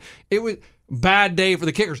goal. I mean, it was bad day for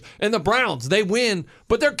the kickers. And the Browns, they win,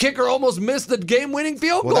 but their kicker almost missed the game-winning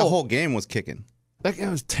field Well, goal. that whole game was kicking. That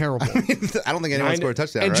game was terrible. I don't think anyone scored a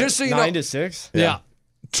touchdown, And right? just so you know, 9-6. yeah,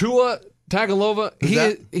 Tua Tagovailoa,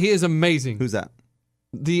 that? he is amazing. Who's that?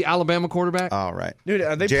 The Alabama quarterback. All right. Dude,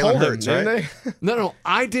 they Jalen pulled Hurts, him, right? didn't they? No,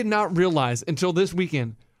 I did not realize until this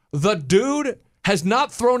weekend the dude has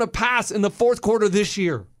not thrown a pass in the fourth quarter this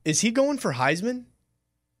year. Is he going for Heisman?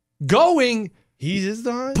 Going. He is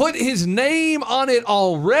the Heisman? Put his name on it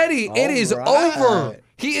already. It is right. over.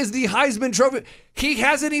 He is the Heisman Trophy. He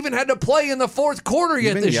hasn't even had to play in the fourth quarter You've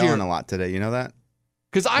yet been this yelling year. a lot today. You know that?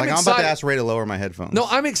 Because I'm I'm about excited. to ask Ray to lower my headphones. No,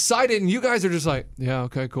 I'm excited, and you guys are just like, yeah,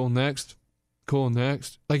 okay, cool, next. Cool,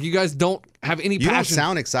 next. Like, you guys don't have any you don't passion.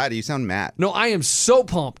 sound excited. You sound mad. No, I am so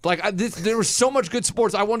pumped. Like, there was so much good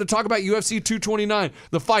sports. I wanted to talk about UFC 229,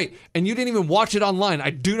 the fight, and you didn't even watch it online. I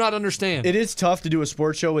do not understand. It is tough to do a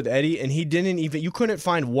sports show with Eddie, and he didn't even. You couldn't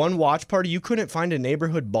find one watch party. You couldn't find a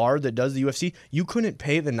neighborhood bar that does the UFC. You couldn't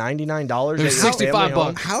pay the $99. There's that your family $65.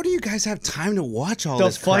 owned. How do you guys have time to watch all The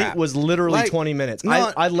this fight crap? was literally Like, 20 minutes.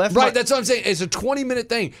 no, I left. Right, my, that's what I'm saying. It's a 20-minute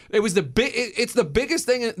thing. It was it's the biggest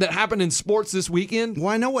thing that happened in sports this weekend. Well,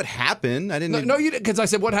 I know what happened. I didn't. No, you didn't, because I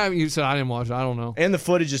said, what happened? You said, I didn't watch it. I don't know. and the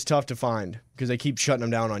footage is tough to find because they keep shutting them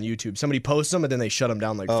down on YouTube. Somebody posts them, and then they shut them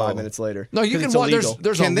down like 5 minutes later. No, you 'Cause can it's watch. illegal.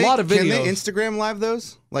 There's Can a they, lot of videos. Can they Instagram live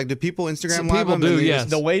those? Like, do people Instagram Some live people them? do, And they yes. just-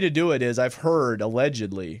 The way to do it is, I've heard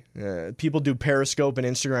allegedly, people do Periscope and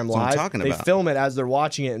Instagram what I'm Live. talking They about. film it as they're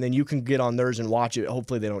watching it, and then you can get on theirs and watch it.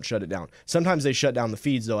 Hopefully, they don't shut it down. Sometimes they shut down the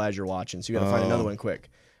feeds though as you're watching, so you got to find another one quick.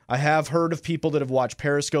 I have heard of people that have watched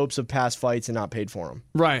periscopes of past fights and not paid for them.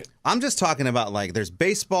 Right. I'm just talking about like there's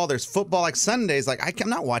baseball, there's football. Like Sundays, like I'm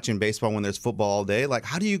not watching baseball when there's football all day. Like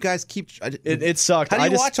how do you guys keep? It sucked. How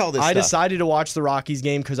do you watch all this I stuff? decided to watch the Rockies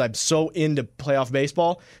game because I'm so into playoff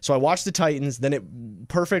baseball. So I watched the Titans. Then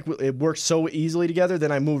it worked so easily together.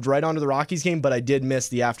 Then I moved right onto the Rockies game, but I did miss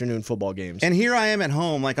the afternoon football games. And here I am at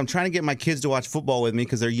home, like I'm trying to get my kids to watch football with me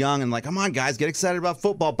because they're young and like, come on, guys, get excited about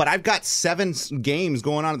football. But I've got 7 games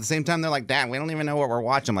going on at the same time. They're like, Dad, we don't even know what we're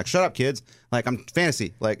watching. I'm like, shut up, kids. Like I'm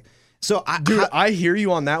fantasy. Like, so I hear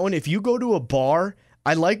you on that one. If you go to a bar,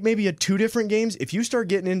 I like maybe 2 different games. If you start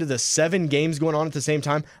getting into the 7 games going on at the same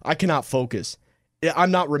time, I cannot focus.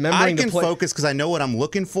 I'm not remembering. I can focus because I know what I'm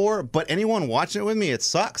looking for. But anyone watching it with me, it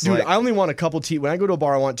sucks. Dude, like, I only want a couple when I go to a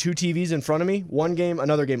bar, I want 2 TVs in front of me, one game,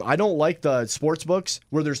 another game. I don't like the sports books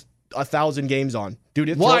where there's 1,000 games on.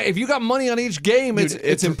 Dude, Why? If you got money on each game,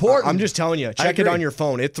 it's important. I'm just telling you, check it agree. on your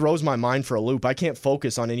phone. It throws my mind for a loop. I can't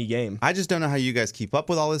focus on any game. I just don't know how you guys keep up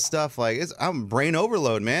with all this stuff. Like, I'm brain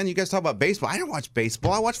overload, man. You guys talk about baseball. I don't watch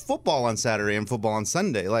baseball. I watch football on Saturday and football on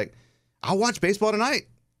Sunday. Like, I'll watch baseball tonight.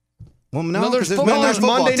 Well, no, there's 'cause football. There's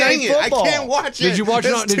football. Monday Dang Night it, Football. I can't watch it. Did you watch?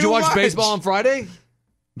 It's Did you too watch much. baseball on Friday?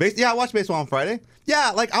 Yeah, I watch baseball on Friday.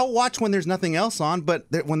 Yeah, like I'll watch when there's nothing else on, but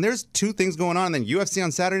when there's 2 things going on, and then UFC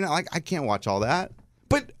on Saturday night, like I can't watch all that.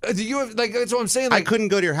 But do you like? That's what I'm saying. Like, I couldn't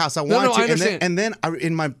go to your house. I No, wanted no, to, I understand. and then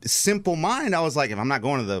in my simple mind, I was like, if I'm not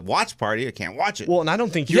going to the watch party, I can't watch it. Well, and I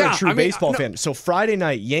don't think you're Yeah, a true I mean, baseball no. fan. So Friday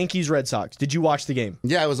night, Yankees Red Sox. Did you watch the game?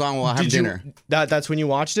 Yeah, it was on while I have Did dinner. You, that's when you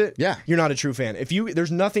watched it? Yeah. You're not a true fan. If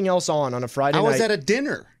there's nothing else on a Friday I night. was at a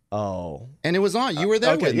dinner. Oh. And it was on. You were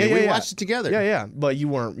there Okay, with me. yeah, We yeah. watched it together. Yeah. But you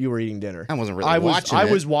weren't. You were eating dinner. I wasn't really watching I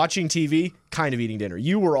it. was watching TV, kind of eating dinner.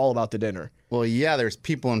 You were all about the dinner. Well, yeah, there's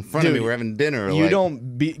people in front of me. Dude, We're having dinner. You like,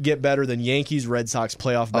 don't get better than Yankees Red Sox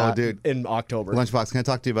playoff bat dude. in October. Lunchbox, can I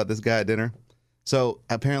talk to you about this guy at dinner? So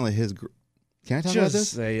apparently can I talk about Just this?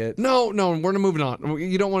 say it. no, we're moving on.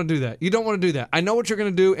 You don't want to do that. You don't want to do that. I know what you're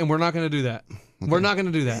going to do, and we're not going to do that. We're not going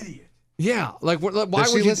to do that. Yeah, like why Does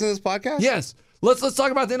she would you? listen to this podcast? Yes. Let's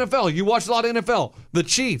talk about the NFL. You watch a lot of NFL. The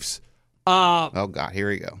Chiefs. Oh, God, here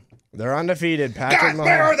we go. They're undefeated. Patrick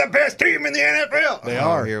They're Mahomes. the best team in the NFL. They Oh,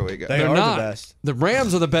 are. Here we go. They They're are not. the best. The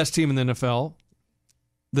Rams are the best team in the NFL.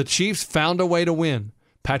 The Chiefs found a way to win.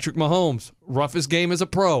 Patrick Mahomes, roughest game as a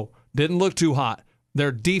pro, didn't look too hot.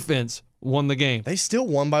 Their defense won the game. They still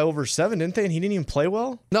won by over 7, didn't they? And he didn't even play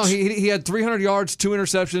well. No, he had 300 yards, 2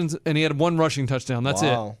 interceptions, and he had 1 rushing touchdown. That's it.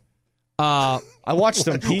 Wow. I watched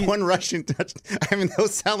some. One rushing touch. I mean,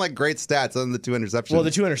 those sound like great stats other than the 2 interceptions. Well,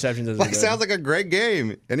 the 2 interceptions. Isn't like, good. sounds like a great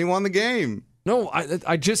game. And he won the game. No,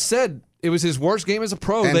 I just said it was his worst game as a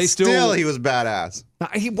pro. And They still he was badass.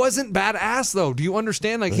 He wasn't badass though. Do you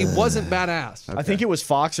understand? Like he wasn't badass. I think it was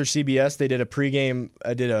Fox or CBS. They did a pregame.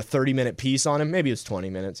 Did a 30-minute piece on him. Maybe it was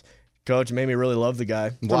 20 minutes. Coach made me really love the guy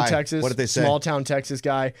from Why? Texas. What did they say? Small town Texas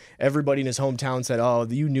guy. Everybody in his hometown said, "Oh,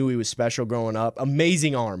 you knew he was special growing up.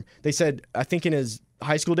 Amazing arm." They said, I think in his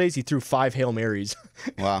high school days he threw 5 Hail Marys.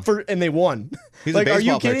 Wow. And they won. He's a like, are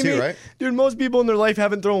you baseball player kidding too, me? right? Dude, most people in their life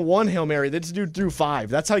haven't thrown 1 Hail Mary. This dude threw 5.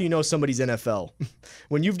 That's how you know somebody's NFL.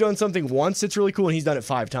 When you've done something once, it's really cool, and he's done it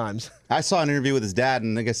 5 times. I saw an interview with his dad,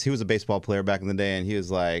 and I guess he was a baseball player back in the day, and he was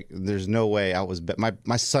like, "There's no way I was.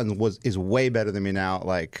 My son is way better than me now.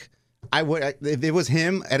 Like, if it was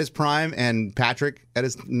him at his prime and Patrick at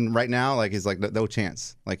his right now, like he's like no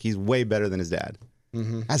chance. Like he's way better than his dad.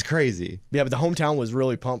 Mm-hmm. That's crazy. Yeah, but the hometown was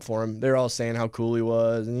really pumped for him. They're all saying how cool he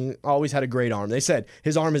was, and he always had a great arm. They said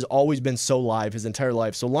his arm has always been so live his entire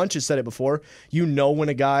life. So Lunch has said it before. You know when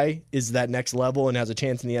a guy is that next level and has a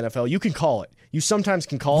chance in the NFL, you can call it. You sometimes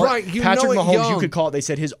can call Right, it. you Patrick know it Mahomes, young. you could call it. They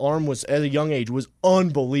said his arm was, at a young age, was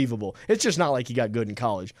unbelievable. It's just not like he got good in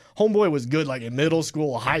college. Homeboy was good like in middle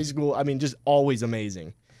school, high school. I mean, just always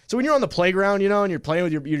amazing. So when you're on the playground, you know, and you're playing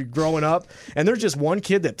with you're growing up, and there's just one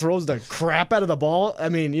kid that throws the crap out of the ball. I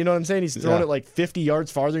mean, you know what I'm saying? He's throwing it like 50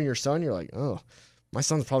 yards farther than your son. You're like, oh, my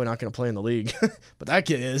son's probably not going to play in the league, but that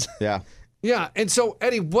kid is. Yeah. Yeah, and so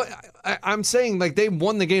Eddie, what I'm saying, like they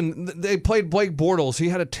won the game. They played Blake Bortles. He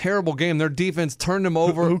had a terrible game. Their defense turned him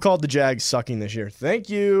over. Who called the Jags sucking this year? Thank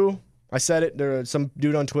you. I said it. There, some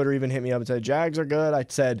dude on Twitter even hit me up and said Jags are good. I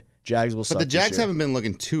said Jags will suck. But the Jags this year. haven't been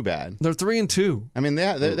looking too bad. They're 3-2. I mean,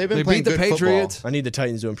 they've been They playing beat the good Patriots. football. I need the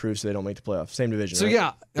Titans to improve so they don't make the playoffs. Same division. So right?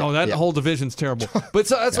 yeah, that whole division's terrible. But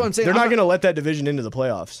so that's what I'm saying. They're not going to let that division into the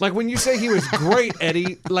playoffs. Like when you say he was great,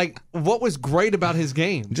 Eddie. Like what was great about his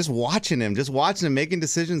game? Just watching him, making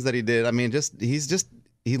decisions that he did. I mean, he's just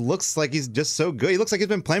he looks like he's just so good. He looks like he's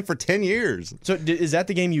been playing for 10 years. So is that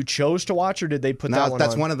the game you chose to watch, or did they put that No, one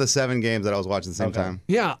that's on? one of the 7 games that I was watching at the same time.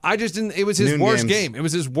 Yeah, I just didn't. It was his Noon worst games. game. It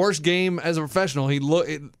was his worst game as a professional.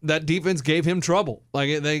 That defense gave him trouble.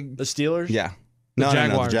 Like they, The Steelers? Yeah. The No, the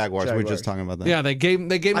Jaguars. Jaguars. We were Jaguars. just talking about that. yeah, they gave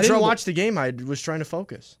him I didn't trouble. watch the game. I was trying to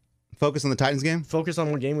focus. Focus on the Titans game. Focus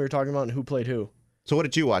on what game we were talking about and who played who. So what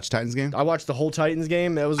did you watch? Titans game? I watched the whole Titans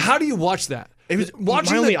game. It was How do you watch that? it was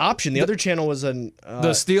watching my only the, option. The other channel was the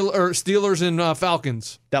Steelers and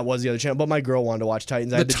Falcons. that was the other channel, but my girl wanted to watch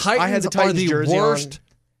Titans. The Titans I had the are Titans the jersey worst.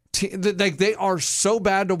 on. They are so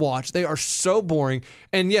bad to watch. They are so boring.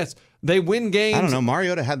 And yes, they win games. I don't know.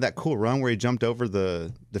 Mariota had that cool run where he jumped over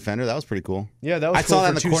the defender. That was pretty cool. Yeah, that was. I cool saw that for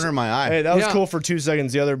in the 2 corner of my eye. Hey, that was Yeah. cool for 2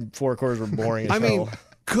 seconds. The other 4 quarters were boring. As I mean, hell.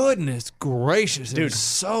 goodness gracious, Dude, it was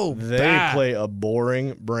so They bad. play a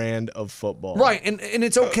boring brand of football. Right, and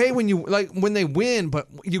it's okay when they win, but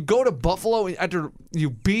you go to Buffalo after you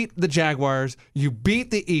beat the Jaguars, you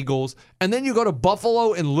beat the Eagles, and then you go to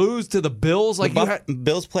Buffalo and lose to the Bills. Like you had,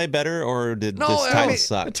 Bills play better, or did No, this I Titans mean-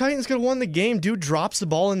 suck? The Titans could have won the game. Dude drops the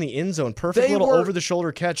ball in the end zone. Perfect They little were-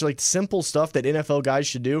 over-the-shoulder catch, like simple stuff that NFL guys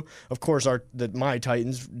should do. Of course, my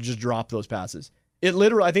Titans just drop those passes. It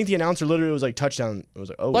literally, I think the announcer literally was like touchdown. It was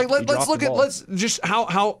like, oh, like he let's dropped look the at ball. let's just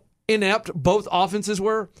how inept both offenses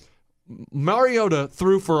were. Mariota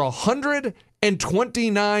threw for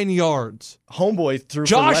 129 yards. Homeboy threw for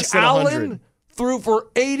Josh less than 100. Allen threw for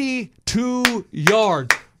 82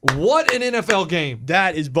 yards. What an NFL game!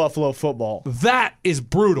 That is Buffalo football. That is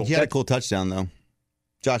brutal. He had a cool touchdown though.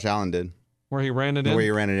 Josh Allen did. Where he ran it in. Where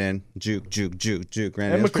he ran it in. Juke. Ran it in.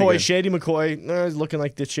 And It was pretty McCoy, good. Shady McCoy, he's looking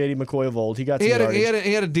like the Shady McCoy of old. He got some He had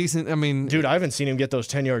yardage. a decent. I mean, Dude, I haven't seen him get those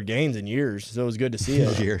 10-yard gains in years, so it was good to see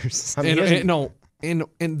it. Years. I mean, he hasn't- in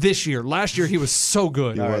this year, last year he was so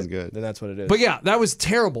good. He was good. Then that's what it is. But yeah, that was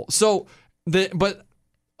terrible. So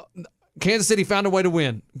Kansas City found a way to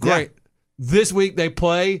win. Great. This week they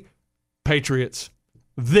play Patriots.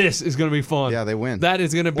 This is going to be fun. Yeah, they win. That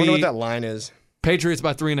is going to I wonder be what that line is. Patriots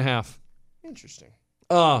by 3.5. Interesting.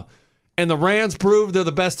 And the Rams proved they're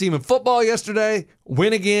the best team in football yesterday.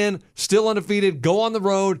 Win again, still undefeated. Go on the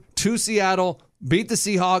road to Seattle, beat the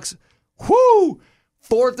Seahawks. Whoo!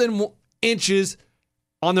 4th and inches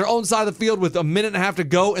on their own side of the field with a minute and a half to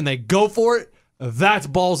go, and they go for it. That's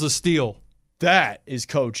balls of steel. That is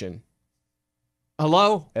coaching.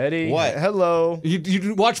 Hello? Eddie. What? Hello.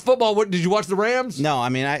 You watch football? What did you watch the Rams? No, I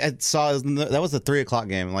mean I saw that was the 3:00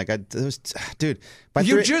 game. Like it was, dude. By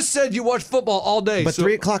You 3, just said you watch football all day. but so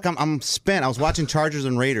 3:00 I'm spent. I was watching Chargers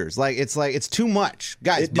and Raiders. It's too much,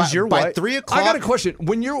 guys. Does your by wife- 3:00. I got a question.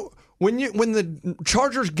 When the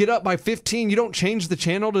Chargers get up by 15, you don't change the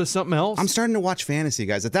channel to something else? I'm starting to watch fantasy,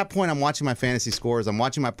 guys. At that point, I'm watching my fantasy scores. I'm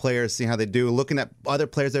watching my players, seeing how they do, looking at other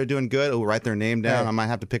players that are doing good. Oh, write their name down. Hey. I might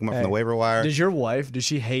have to pick them up from Hey. the waiver wire. Does your wife, does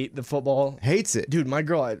she hate the football? Hates it. Dude, my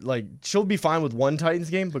girl, she'll be fine with one Titans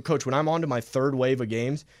game, but coach, when I'm on to my 3rd wave of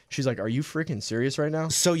games, she's like, are you freaking serious right now?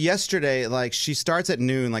 So yesterday, she starts at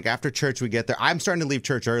noon. Like after church, we get there. I'm starting to leave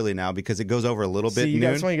church early now because it goes over a little bit. See, noon.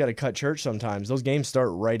 that's why you got to cut church sometimes. Those games start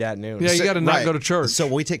right at noon. Yeah, you got to not Right. go to church. So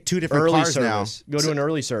we take 2 different Early cars now. service. Go to an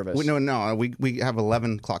early service. No. We have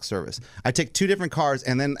 11 o'clock service. I take 2 different cars,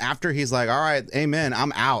 and then after he's like, "All right, amen,"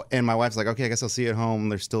 I'm out, and my wife's like, "Okay, I guess I'll see you at home."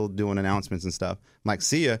 They're still doing announcements and stuff. I'm like,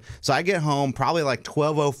 "See ya." So I get home probably like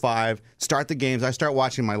 12:05. Start the games. I start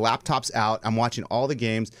watching. My laptop's out. I'm watching all the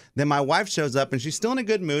games. Then my wife shows up, and she's still in a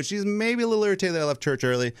good mood. She's maybe a little irritated that I left church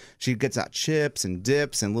early. She gets out chips and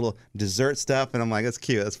dips and little dessert stuff, and I'm like, "That's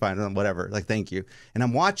cute. That's fine. Whatever. Like, thank you." And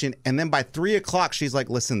I'm watching, and then by 3:00, she's like,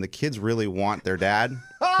 "Listen, the kids really want their dad.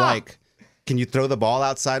 Like, can you throw the ball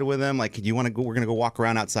outside with them? Like, do you want to go? We're gonna go walk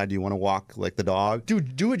around outside. Do you want to walk like the dog?"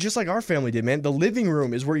 Dude, do it just like our family did, man. The living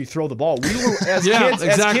room is where you throw the ball. We were as Yeah, kids,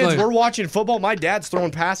 exactly. we're watching football. My dad's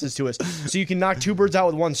throwing passes to us, so you can knock 2 birds out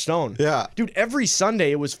with 1 stone. Yeah. Dude, every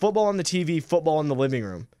Sunday it was football on the TV, football in the living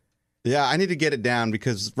room. Yeah, I need to get it down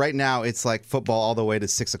because right now it's like football all the way to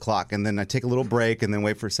 6:00, and then I take a little break and then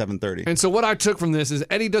wait for 7:30. And so what I took from this is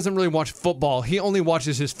Eddie doesn't really watch football. He only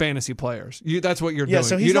watches his fantasy players. That's what you're Yeah, doing.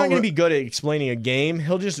 so You he's not don't going to be good at explaining a game.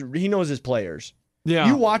 He knows his players. Yeah.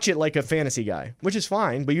 You watch it like a fantasy guy, which is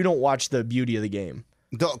fine, but you don't watch the beauty of the game.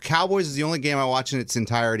 The Cowboys is the only game I watch in its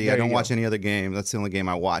entirety. There I don't you watch go. any other game. That's the only game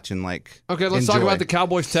I watch and Okay, let's talk enjoy. about the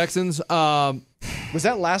Cowboys Texans. Was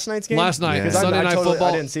that last night's game? Last night, Yeah. Because Sunday Night Football.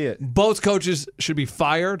 I didn't see it. Both coaches should be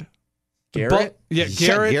fired. Garrett? Yeah, Yeah,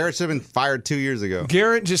 Garrett. Garrett should have been fired 2 years ago.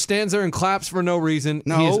 Garrett just stands there and claps for no reason.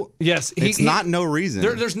 No. Yes. It's not no reason.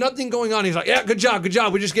 There's nothing going on. He's like, yeah, good job.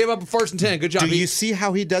 We just gave up a 1st and 10. Good job. Do you see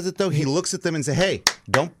how he does it though? He looks at them and say, "Hey,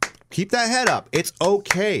 don't Keep that head up. It's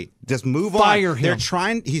okay. Just move Fire on. him.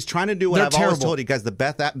 He's trying to do what They're I've always terrible. told you guys. The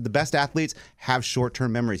best athletes have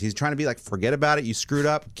short-term memories. He's trying to be like, forget about it. You screwed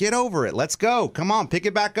up. Get over it. Let's go. Come on, pick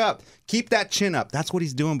it back up. Keep that chin up. That's what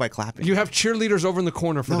he's doing by clapping. You have cheerleaders over in the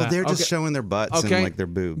corner for no, that. they're just Okay. showing their butts Okay. and like their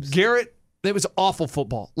boobs. Garrett, it was awful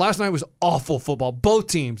football. Last night was awful football. Both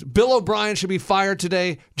teams. Bill O'Brien should be fired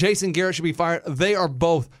today. Jason Garrett should be fired. They are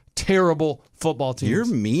both terrible football teams. You're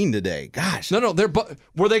mean today. Gosh. No, they're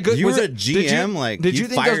were they good? You was were a it- did GM, you- like, did you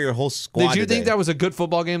think fire that- your whole squad Did you think today. that was a good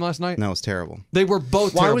football game last night? No, it's terrible. They were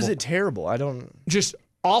both Why terrible. was it terrible? I don't Just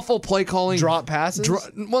awful play calling. drop passes.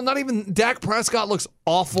 Well, not even Dak Prescott looks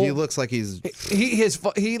awful. He looks like he's.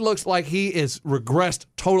 He looks like he is regressed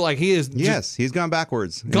totally. Like he is just Yes, he's gone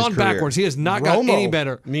backwards. in his gone career. backwards. He has not got any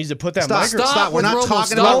better. needs to put that Stop, microphone. stop. We're with not Romo.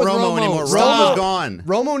 talking Stop about with Romo Romo. anymore. Stop. Romo's gone.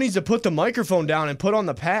 Romo needs to put the microphone down and put on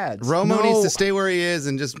the pads. Romo needs to stay where he is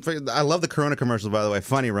and just. I love the Corona commercials, by the way.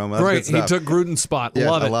 Funny, Romo. That's Great. good He stuff. took Gruden's spot. Yes,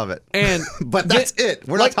 love it. I love it. And But that's it.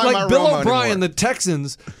 We're not like, talking like about Bill Romo O'Brien, anymore. the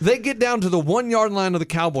Texans, they get down to the 1 yard line of the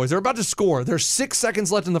Cowboys. They're about to score. There's 6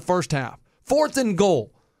 seconds left in the first half. 4th and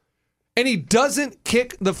goal. And he doesn't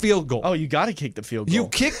kick the field goal. Oh, you got to kick the field goal. You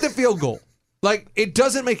kick the field goal. Like, it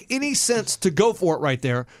doesn't make any sense to go for it right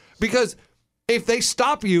there because if they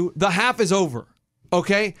stop you, the half is over.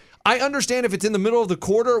 Okay? I understand if it's in the middle of the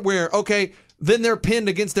quarter where, okay, then they're pinned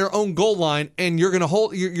against their own goal line and you're going to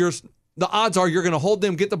hold, the odds are you're going to hold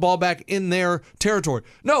them, get the ball back in their territory.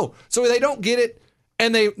 No. So they don't get it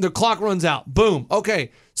and the clock runs out. Boom.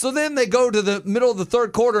 Okay. So then they go to the middle of the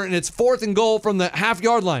third quarter and it's 4th and goal from the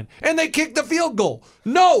half-yard line. And they kick the field goal.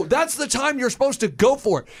 No, that's the time you're supposed to go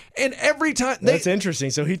for it. And every time That's interesting.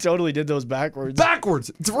 So he totally did those backwards. backwards.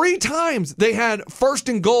 3 times they had 1st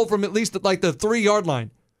and goal from at least like the 3-yard line.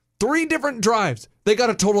 3 different drives. They got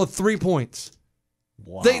a total of 3 points.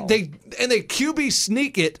 Wow. They QB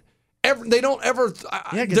sneak it. They don't ever.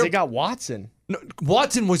 Yeah, because they got Watson. no,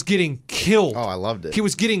 Watson was getting killed. Oh, I loved it. He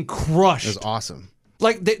was getting crushed. It was awesome.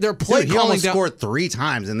 Like their play Dude, he calling almost down. scored 3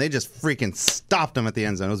 times, and they just freaking stopped him at the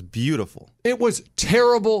end zone. It was beautiful. It was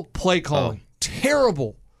terrible play calling.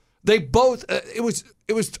 Terrible. They both. It was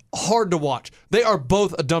hard to watch. They are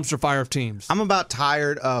both a dumpster fire of teams. I'm about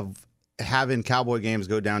tired of having Cowboy games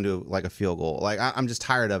go down to like a field goal. Like I'm just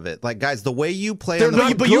tired of it. Like guys, the way you play, They're on the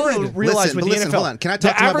not But you good. realize with the listen, NFL, hold on. Can I The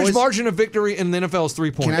talk to my average boys? margin of victory in the NFL is 3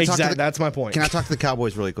 points. Can I talk to exactly. the- That's my point. Can I talk to the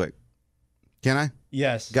Cowboys really quick? Can I?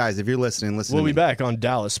 Yes. Guys, if you're listening, listen We'll to be me. back on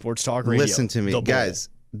Dallas Sports Talk Radio. Listen to me, The Bull. guys.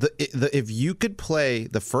 If you could play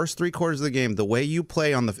the first 3 quarters of the game the way you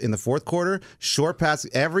play in the fourth quarter, short pass,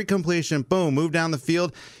 every completion, boom, move down the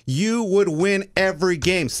field, you would win every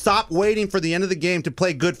game. Stop waiting for the end of the game to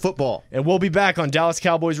play good football. And we'll be back on Dallas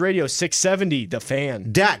Cowboys Radio 670, The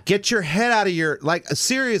Fan. Dak, get your head out of your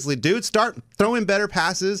seriously, dude. Start throwing better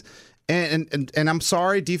passes. And I'm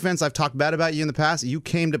sorry, defense. I've talked bad about you in the past. You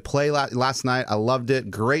came to play last night. I loved it.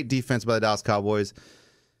 Great defense by the Dallas Cowboys.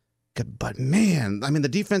 But man, I mean, the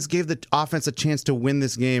defense gave the offense a chance to win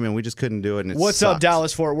this game, and we just couldn't do it. And it What's up, sucked.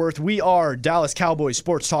 Dallas Fort Worth? We are Dallas Cowboys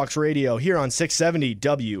Sports Talks Radio here on 670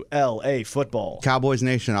 WLA Football. Cowboys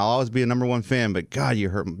Nation. I'll always be a #1 fan, but God, you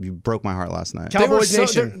broke my heart last night. They were Cowboys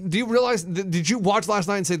Nation. do you realize? Did you watch last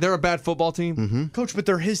night and say they're a bad football team? Mm-hmm. Coach, but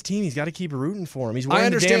they're his team. He's got to keep rooting for him. He's I wearing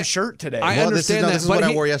the understand- damn shirt today. I Well, understand this is that, what but I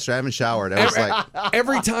he- wore yesterday. I haven't showered. I was like,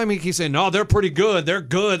 Every time he keeps saying, "No, they're pretty good. They're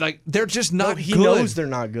good." Like they're just not he good. knows they're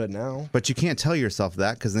not good now. but you can't tell yourself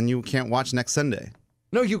that because then you can't watch next Sunday.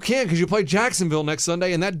 No, you can't because you play Jacksonville next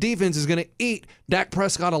Sunday, and that defense is going to eat Dak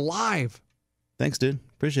Prescott alive. Thanks, dude.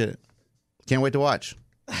 Appreciate it. Can't wait to watch.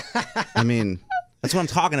 I mean, that's what I'm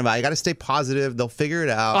talking about. You got to stay positive. They'll figure it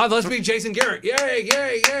out. Let's be Jason Garrett. Yay,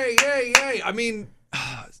 yay, yay, yay, yay. I mean,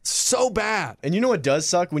 so bad. And you know what does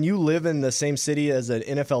suck? When you live in the same city as an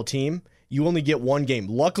NFL team, you only get 1 game.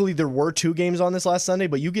 Luckily, there were 2 games on this last Sunday,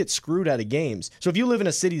 but you get screwed out of games. So if you live in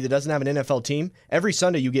a city that doesn't have an NFL team, every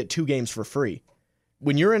Sunday you get 2 games for free.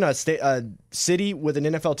 When you're in a city with an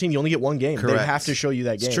NFL team, you only get 1 game. Correct. They have to show you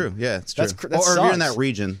that game. It's true. Yeah, it's true. That or if you're in sucks. that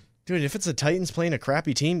region. Dude, if it's the Titans playing a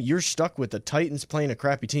crappy team, you're stuck with the Titans playing a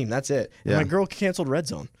crappy team. That's it. And Yeah. my girl canceled Red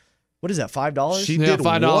Zone. What is that, $5? She Yeah, did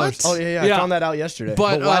 $5. what? Oh, yeah, Yeah. I found that out yesterday.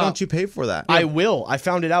 But But why don't you pay for that? I will. I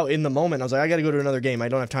found it out in the moment. I was like, I got to go to another game. I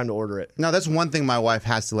don't have time to order it. No, that's one thing my wife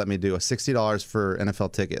has to let me do. A $60 for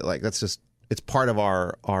NFL ticket. Like that's just it's part of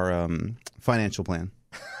our financial plan.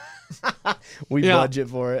 We Yeah. budget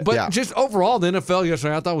for it. But Yeah. just overall, the NFL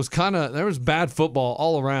yesterday, I thought was there was bad football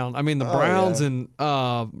all around. I mean, the Browns yeah. and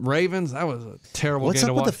Ravens, that was a terrible What's game up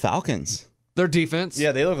to with watch. the Falcons? Their defense.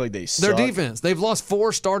 Yeah, they look like they Their suck. defense. They've lost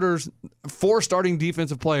 4 starting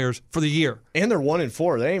defensive players for the year. And they're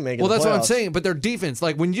 1-4. They ain't making Well, the that's what I'm playoffs. saying. But their defense,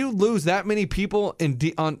 like when you lose that many people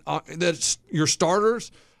on that's your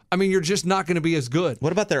starters, I mean, you're just not going to be as good.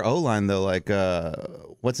 What about their O-line, though? Like,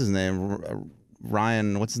 what's his name?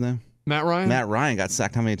 Ryan, what's his name? Matt Ryan? Matt Ryan got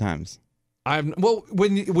sacked how many times?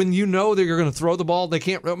 When you know that you're going to throw the ball, they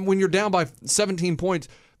can't. When you're down by 17 points,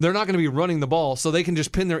 they're not going to be running the ball, so they can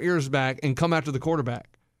just pin their ears back and come after the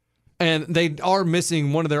quarterback. And they are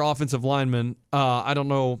missing one of their offensive linemen. I don't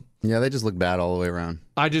know. Yeah, they just look bad all the way around.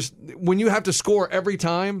 When you have to score every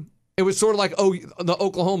time, it was sort of like the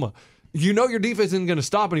Oklahoma. You know your defense isn't going to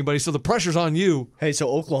stop anybody, so the pressure's on you. Hey, so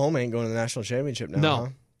Oklahoma ain't going to the national championship now, No. huh?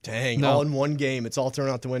 Dang, No. all in one game. It's all thrown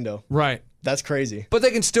out the window. Right. That's crazy. But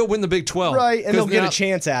they can still win the Big 12. Right, and they'll 'Cause get now- a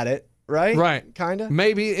chance at it, right? Right. Kind of.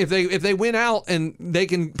 Maybe if they win out and they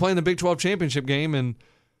can play in the Big 12 championship game, and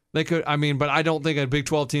they could. I mean, but I don't think a Big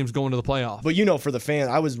 12 team's going to the playoff. But for the fan,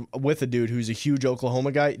 I was with a dude who's a huge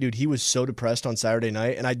Oklahoma guy. Dude, he was so depressed on Saturday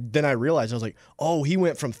night, and then I realized, I was like, oh, he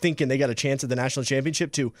went from thinking they got a chance at the national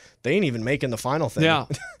championship to they ain't even making the final thing. Yeah.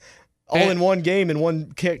 All in one game and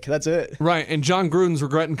one kick. That's it. Right. And John Gruden's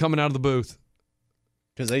regretting coming out of the booth.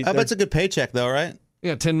 Because I bet it's a good paycheck, though, right?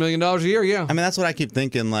 Yeah, $10 million a year. Yeah. I mean, that's what I keep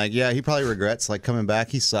thinking. Like, yeah, he probably regrets like coming back.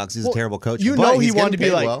 He sucks. He's a terrible coach. You But know, he he's wanted to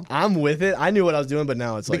getting be paid like, well. I'm with it. I knew what I was doing, but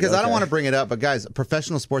now it's like Because I don't okay. want to bring it up, but guys,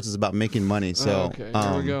 professional sports is about making money. So, okay,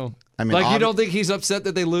 here we go. I mean, Like, you don't think he's upset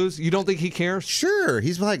that they lose? You don't think he cares? Sure,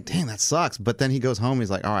 he's like, dang, that sucks. But then he goes home. He's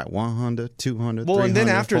like, all right, 100, 200, Well, and then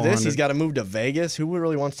 300, after this, 400. he's got to move to Vegas. Who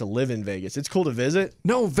really wants to live in Vegas? It's cool to visit.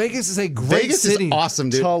 No, Vegas is a great Vegas city. is awesome,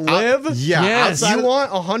 dude. To live? Yeah. Yes. outside You of-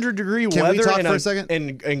 want 100-degree Can we weather talk and, for a second?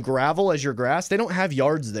 and gravel as your grass? They don't have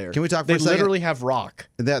yards there. Can we talk for They a second? literally have rock.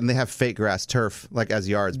 and they have fake grass, turf, like as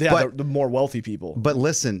yards. Yeah, but the more wealthy people. But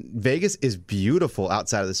listen, Vegas is beautiful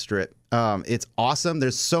outside of the strip. It's awesome.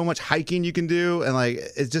 There's so much hiking you can do, and like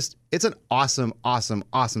it's an awesome, awesome,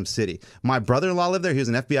 awesome city. My brother-in-law lived there. He was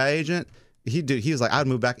an FBI agent. He was like, I'd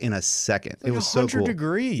move back in a second. It was so 100 cool.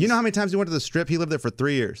 degrees. You know how many times he went to the strip? He lived there for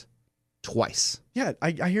 3 years, twice. Yeah,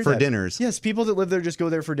 I hear For that. dinners. Yes, people that live there just go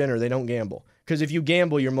there for dinner. They don't gamble. Because if you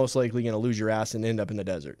gamble, you're most likely going to lose your ass and end up in the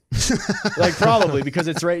desert. Like, probably, because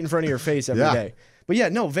it's right in front of your face every day. Yeah. But yeah,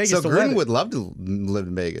 no, Vegas. So the Gruden weather- would love to live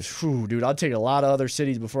in Vegas. Phew, dude, I'd take a lot of other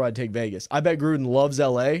cities before I'd take Vegas. I bet Gruden loves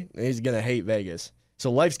LA, and he's going to hate Vegas.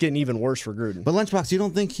 So life's getting even worse for Gruden. But Lunchbox, you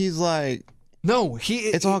don't think he's like, No,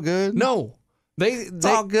 it's all good? No, It's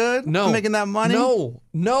all good? No, I'm making that money?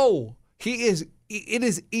 No. He is. It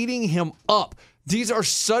is eating him up. These are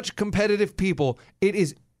such competitive people. It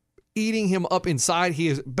is eating him up inside. He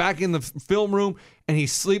is back in the film room and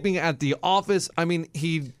he's sleeping at the office. I mean,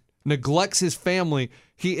 he neglects his family.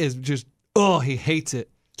 He is just. He hates it.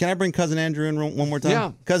 Can I bring Cousin Andrew in one more time?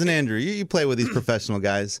 Yeah. Cousin Andrew, you play with these professional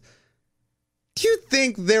guys. Do you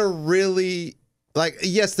think they're really, like,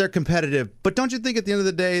 yes, they're competitive, but don't you think at the end of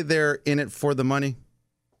the day they're in it for the money?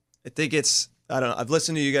 I think I don't know. I've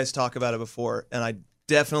listened to you guys talk about it before, and I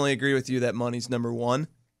definitely agree with you that money's number one,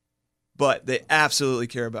 but they absolutely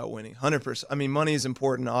care about winning. 100%. I mean, money is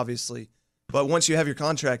important, obviously, but once you have your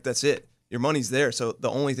contract, that's it. Your money's there, so the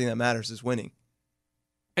only thing that matters is winning.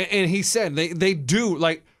 And he said they do,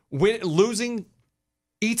 like, losing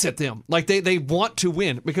eats at them. Like, they want to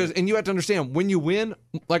win. And you have to understand, when you win,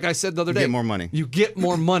 like I said the other You day, get more money. You get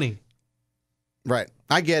more money. Right.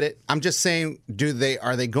 I get it. I'm just saying,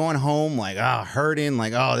 are they going home like, hurting,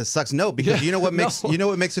 like, this sucks? No, because you know what makes no. you know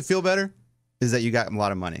what makes it feel better? Is that you got a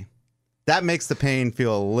lot of money. That makes the pain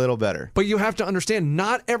feel a little better. But you have to understand,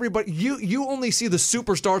 not everybody. You only see the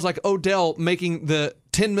superstars like Odell making the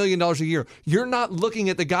 $10 million a year. You're not looking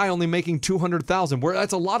at the guy only making $200,000. Where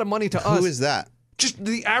that's a lot of money to us. Who is that? Just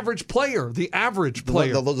the average player. The average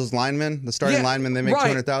player. Those linemen, the starting Yeah, linemen, they make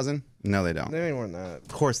right. $200,000? No, they don't. They ain't more than that. Of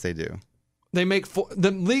course they do. They make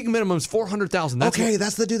the league minimum is $400,000. Okay,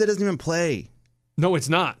 that's the dude that doesn't even play. No, it's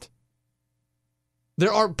not.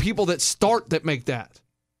 There are people that start that make that.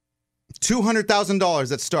 $200,000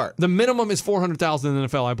 that start. The minimum is $400,000 in the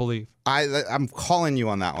NFL, I believe. I'm calling you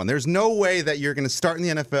on that one. There's no way that you're going to start in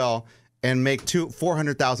the NFL and make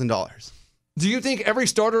 $400,000. Do you think every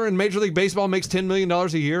starter in Major League Baseball makes $10 million a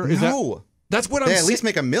year? No. That's what I'm They saying. at least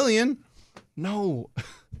make $1 million. No.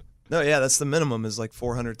 No, yeah, that's the minimum is like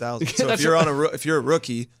 400,000. So That's if you're if you're a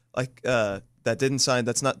rookie like that didn't sign,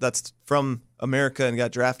 that's from America and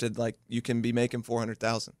got drafted, like you can be making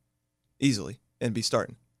 400,000 easily and be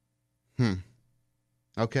starting.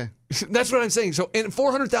 Okay. That's what I'm saying. So, and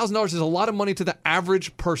 $400,000 is a lot of money to the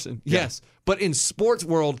average person. Yes. But in sports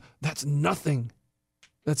world, that's nothing.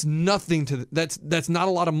 That's nothing to that's not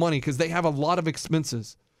a lot of money because they have a lot of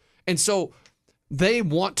expenses, and so they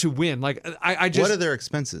want to win. Like I just What are their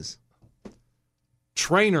expenses?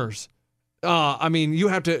 trainers. I mean, you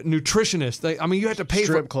have to nutritionists. You have to pay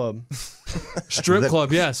Strip for club. strip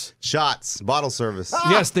club. Yes, Shots, bottle service.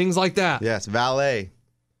 yes, things like that. Yes, valet.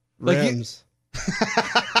 Like you- Rims.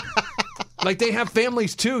 Like they have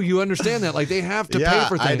families too. You understand that? Like they have to pay Yeah,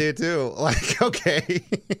 for things. I do too. Like, okay.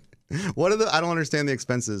 What are the? I don't understand the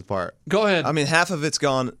expenses part. Go ahead. I mean, half of it's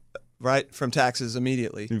gone right from taxes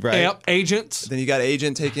immediately. Right. Yep, agents. Then you got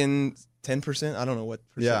agent taking 10%. I don't know what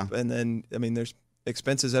percent. Yeah. And then, I mean, there's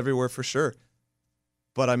expenses everywhere for sure.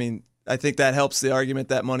 But I mean, I think that helps the argument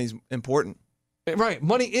that money's important. Right,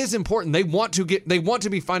 money is important. They want to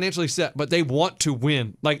be financially set, but they want to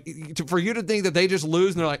win. Like for you to think that they just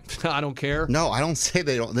lose and they're like, I don't care. No, I don't say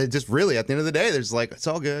they don't. They just really, at the end of the day, they're just like, it's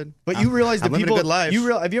all good. But you realize the I'm living people. a good life.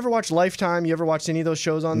 Have you ever watched Lifetime? You ever watched any of those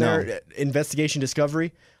shows on No. there? Investigation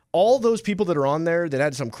Discovery. All those people that are on there that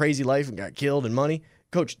had some crazy life and got killed and money.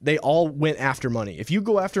 Coach, they all went after money. If you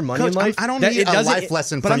go after money Coach, in life, I don't that- need it a doesn't- life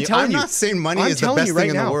lesson but from I'm you. telling I'm you, not saying money I'm is the telling best you right thing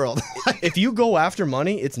in the now, world. If you go after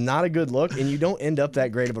money, it's not a good look, and you don't end up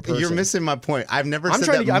that great of a person. You're missing my point. I've never I'm said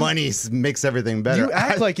trying that to- I'm- money makes everything better. You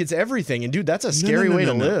act like it's everything, and dude, that's a scary way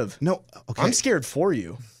to live. No, okay. I'm scared for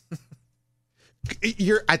you.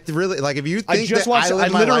 I really like if you think I just that watched. I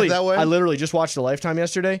live my life that way. I literally just watched the Lifetime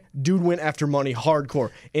yesterday. Dude went after money hardcore.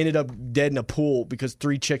 Ended up dead in a pool because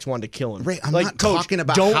 3 chicks wanted to kill him. Ray, I'm not talking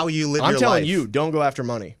about don't- how you live I'm your telling life. you, don't go after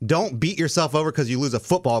money. Don't beat yourself over because you lose a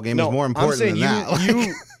football game. is more important I'm saying than that.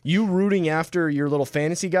 Like, you rooting after your little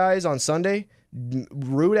fantasy guys on Sunday.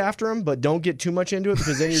 Root after them, but don't get too much into it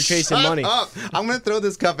because then you're chasing shut money. up. I'm gonna throw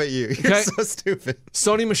this cup at you. You're Okay. so stupid.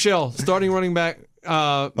 Sony Michel, starting running back.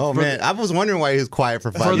 Oh man, I was wondering why he was quiet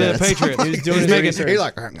for 5 for the minutes. Patriots. He was doing He's his making research. He's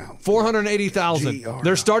like, no. 480,000.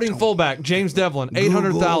 Their starting fullback, James Devlin,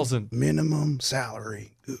 800,000. minimum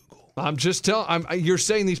salary. Google. I'm just telling. You're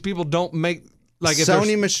saying these people don't make like if Sony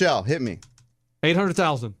they're Michel, hit me.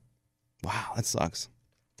 800,000. Wow, that sucks.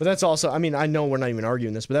 But that's also, I mean, I know we're not even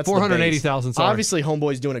arguing this, but that's the base. 480,000. Sorry. Obviously,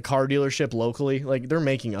 Homeboy's doing a car dealership locally. Like, they're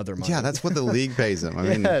making other money. Yeah, that's what the league pays him. I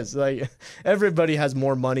mean, Yes, like everybody has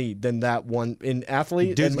more money than that one in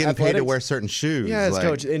athlete. dude's in getting paid to athletics. wear certain shoes. Yes, like,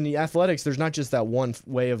 coach. In the athletics, there's not just that one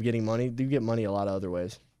way of getting money. You get money a lot of other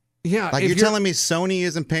ways. Yeah. Like if you're telling me Sony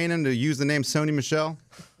isn't paying him to use the name Sony Michel?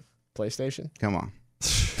 PlayStation. Come on.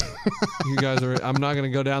 you guys are. I'm not going to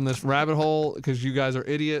go down this rabbit hole because you guys are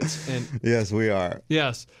idiots. And Yes, we are.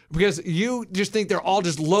 yes, because you just think they're all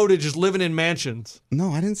just loaded, just living in mansions.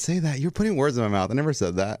 No, I didn't say that. You're putting words in my mouth. I never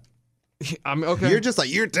said that. I'm okay. You're just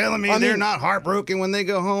like, you're telling me I they're mean- not heartbroken when they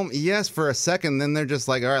go home. Yes, for a second. Then they're just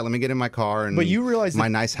like, all right, let me get in my car and But you realize my that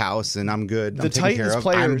nice house and I'm good. the I'm taken care Titans of. I'm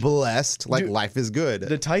players- blessed. Like Dude, life is good.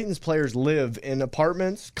 the Titans players live in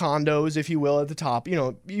apartments, condos, if you will, at the top. You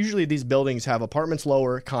know, usually these buildings have apartments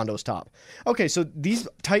lower, condos top. Okay, so these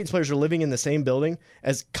Titans players are living in the same building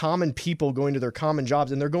as common people going to their common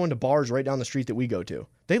jobs, and they're going to bars right down the street that we go to.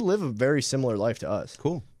 They live a very similar life to us.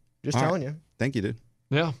 Cool. Just All right. telling you. Thank you, dude.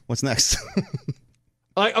 yeah. What's next?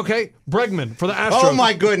 Like, okay, Bregman for the Astros. Oh,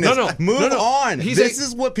 my goodness. No, no, Move no, no. on. He's This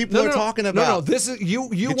is what people are talking No, about. no, this is you.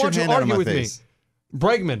 You Get want your to hand out of argue my with face. me?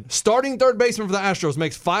 Bregman, starting third baseman for the Astros,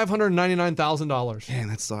 makes $599,000. Man,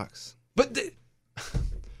 that sucks.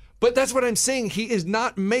 But that's what I'm saying. He is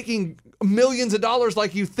not making millions of dollars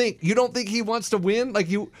like you think. You don't think he wants to win? Like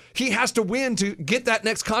he has to win to get that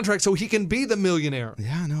next contract so he can be the millionaire.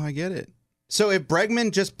 Yeah, no, I get it. So if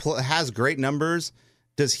Bregman just has great numbers,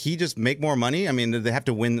 does he just make more money? I mean, do they have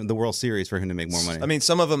to win the World Series for him to make more money? I mean,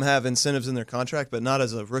 some of them have incentives in their contract, but not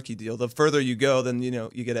as a rookie deal. The further you go, then you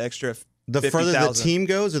get an extra. the 50,000. further the team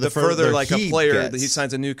goes, or the further like a he player gets? that he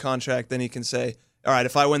signs a new contract, then he can say, "All right,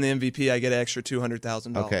 if I win the MVP, I get an extra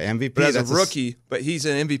 $200,000." Okay, MVP, But as that's a rookie, but he's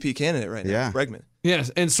an MVP candidate right now. Yeah. Bregman.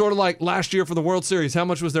 Yes, and sort of like last year for the World Series, how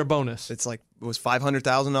much was their bonus? It was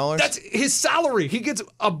 $500,000. That's his salary. He gets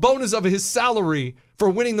a bonus of his salary for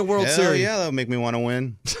winning the World Hell Series. yeah, that'll make me want to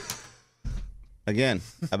win. Again,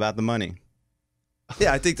 about the money.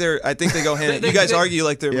 Yeah, I think they go hand. You guys argue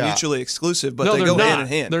like they're Yeah. mutually exclusive, but No, they they're go not. hand in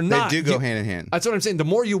hand. They're not. They do go hand in hand. That's what I'm saying. The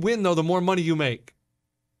more you win, though, the more money you make.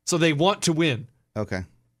 So they want to win, Okay.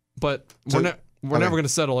 but So- we're okay. never going to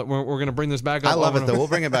settle it. We're going to bring this back up. I love over it, and though. over. We'll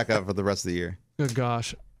bring it back up for the rest of the year. Good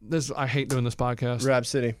gosh, I hate doing this podcast. Rap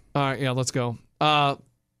City. All right, yeah, let's go.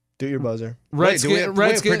 Do your buzzer. Wait, do we have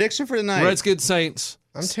prediction for tonight? Redskins Saints.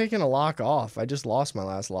 I'm taking a lock off. I just lost my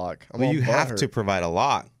last lock. I'm Well, all you have butthurt. to provide a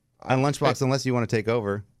lock. On Lunchbox, unless you want to take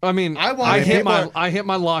over. I mean, I want- I hit people my are- I hit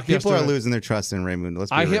my lock People yesterday. are losing their trust in Raymond.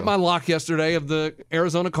 Let's be I real. hit my lock yesterday of the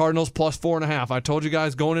Arizona Cardinals plus 4.5. I told you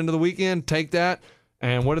guys going into the weekend, take that.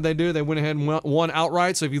 And what did they do? They went ahead and won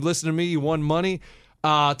outright. So if you listen to me, you won money.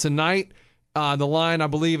 Tonight, the line, I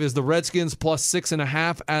believe, is the Redskins plus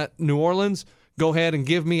 6.5 at New Orleans. Go ahead and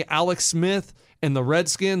give me Alex Smith and the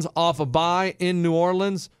Redskins off a bye in New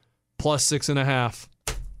Orleans plus 6.5.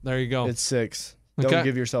 There you go. It's 6. Don't Okay.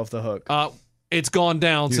 give yourself the hook. It's gone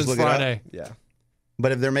down You just since look it up? Friday. Yeah.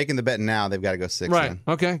 But if they're making the bet now, they've got to go 6. Right. Then.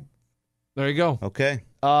 Okay. There you go. Okay.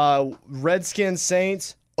 Redskins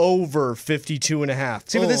Saints over 52.5.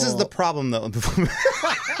 See, but this is the problem, though.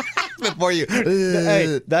 Before you,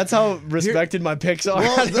 Hey, that's how respected my picks are.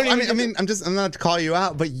 well, I don't I even- mean, I'm not to call you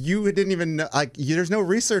out, but you didn't even know, there's no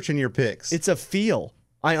research in your picks. it's a feel.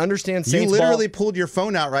 I understand You Saints literally ball. pulled your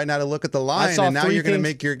phone out right now to look at the line, saw and now 3 you're going to things-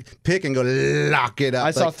 make your pick and go lock it up.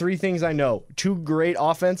 I saw 3 things I know. 2 great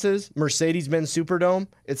offenses. Mercedes-Benz Superdome.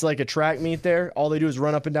 It's like a track meet there. All they do is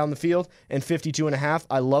run up and down the field. And 52.5.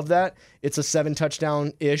 I love that. It's a 7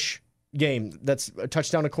 touchdown-ish game. That's a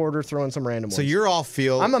touchdown a quarter, throwing some random So ones. you're all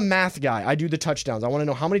field. I'm a math guy. I do the touchdowns. I want to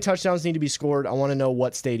know how many touchdowns need to be scored. I want to know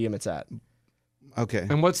what stadium it's at. okay.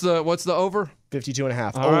 And what's the over?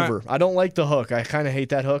 52.5. All right. Over. I don't like the hook. I kind of hate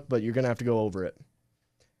that hook, but you're going to have to go over it.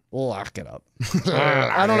 Lock it up.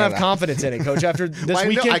 I don't have confidence in it, Coach. After this Well, I know-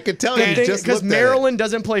 weekend, I could tell you just because looked at it. Maryland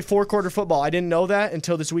doesn't play 4-quarter football. I didn't know that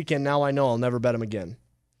until this weekend. Now I know. I'll never bet them again.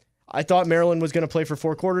 I thought Maryland was going to play for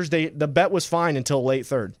 4 quarters. The bet was fine until late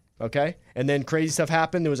third. Okay, and then crazy stuff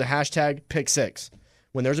happened. There was a hashtag pick 6.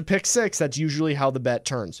 When there's a pick 6, that's usually how the bet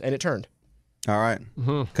turns, and it turned. All right.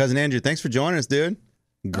 Cousin Andrew, thanks for joining us, dude.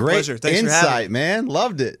 Great pleasure. Thanks for having insight, man.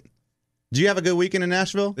 Loved it. Did you have a good weekend in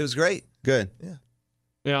Nashville? It was great. Good.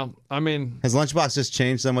 Yeah. I mean, Has Lunchbox just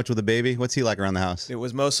changed so much with the baby? What's he like around the house? It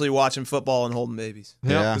was mostly watching football and holding babies.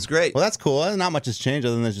 yeah. It was great. Well, that's cool. Not much has changed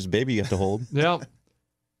other than there's just a baby you have to hold. Yeah.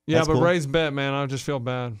 Yeah, That's but cool. Ray's bet, man, I just feel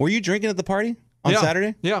bad. Were you drinking at the party on Yeah.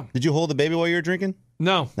 Saturday? Yeah. Did you hold the baby while you were drinking?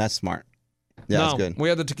 No. That's smart. Yeah, no. that's good. We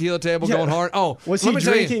had the tequila table Yeah. going hard. Oh, Was let he me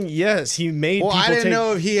tell you- drinking? Yes, he made Well, people I didn't take.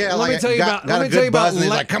 know if he had, Let me like, tell you got, about- got let a me tell you good about buzz, and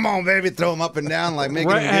he's Le- like, "Come on, baby, throw him up and down, like making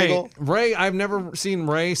Ray, him giggle." Ray, I've never seen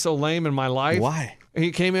Ray so lame in my life. Why?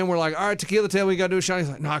 He came in, we're like, all right, tequila table, we got to do a shot. He's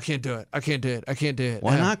like, no, I can't do it. I can't do it. I can't do it.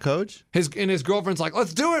 Why not, Coach? His girlfriend's like,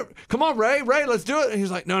 let's do it. Come on, Ray, let's do it. And he's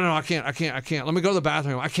like, no, I can't. Let me go to the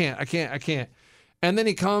bathroom. I can't. And then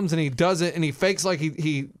he comes and he does it and he fakes like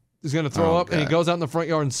he is going to throw Oh, up and he God. goes out in the front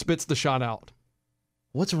yard and spits the shot out.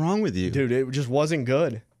 What's wrong with you? Dude, it just wasn't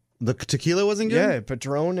good. The tequila wasn't good? Yeah,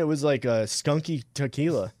 Patron, it was like a skunky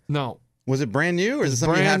tequila. No. Was it brand new or is it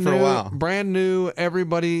something you had for a while? Brand new.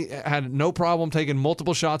 Everybody had no problem taking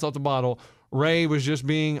multiple shots off the bottle. Ray was just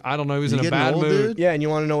being, I don't know, he was You in a getting bad old, mood. dude? Yeah, and you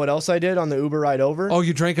want to know what else I did on the Uber ride over? Oh,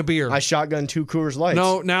 you drank a beer. I shotgunned 2 Coors Lights.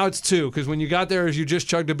 No, now it's 2 because when you got there, is you just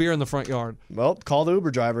chugged a beer in the front yard. Well, call the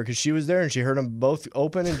Uber driver because she was there and she heard them both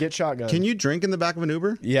open and get shotgunned. Can you drink in the back of an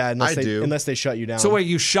Uber? Yeah, unless I do. unless they shut you down. So wait,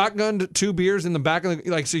 you shotgunned 2 beers in the back of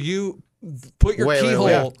the so you put your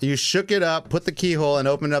keyhole. Wait. You shook it up, put the keyhole, and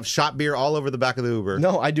opened up shot beer all over the back of the Uber.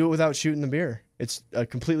 No, I do it without shooting the beer. It's a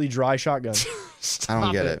completely dry shotgun. I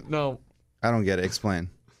don't get it. No, I don't get it. Explain.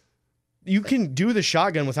 You can do the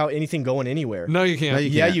shotgun without anything going anywhere. no, you can't. No, you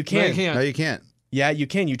Yeah, can't. you No, can. you can't. No, you can't. Yeah, you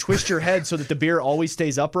can. You twist your head so that the beer always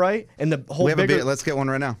stays upright and the whole We have a bigger. beer. Let's get one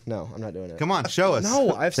right now. No, I'm not doing it. Come on, show us.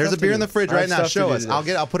 No, I have There's stuff a beer to in the do. fridge I have right now. stuff to Show do us.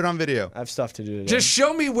 today. I'll put it on video. I have stuff to do today. Just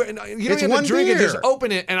show me where. You don't It's even have one to drink it. Just beer.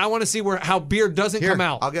 open it, and I want to see how beer doesn't Here, come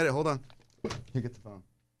out. I'll get it. Hold on. Here, get the phone.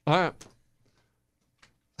 All right.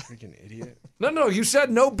 freaking idiot. No. You said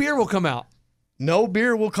no beer will come out. No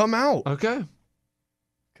beer will come out. Okay.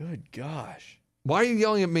 Good gosh. Why are you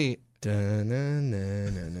yelling at me? I'm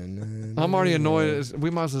I'm already annoyed. We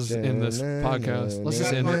might as well just end this podcast. Let's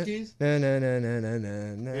just end it.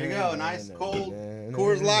 Here you go. Nice, cold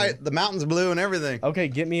Coors Light. The mountain's blue and everything. Okay,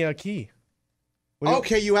 get me a key. What do you-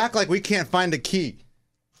 Okay, you act like we can't find a key.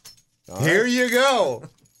 Here you go.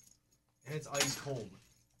 And it's ice cold.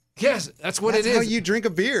 Yes, that's what That's it how is. you drink a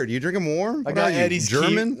beer. Do you drink them warm? I What got are you, Eddie's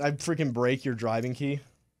German? key. I freaking break your driving key.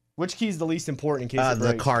 Which key is the least important in case it The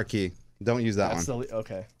breaks? car key. Don't use that That's one.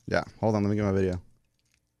 okay. Yeah. Hold on. Let me get my video.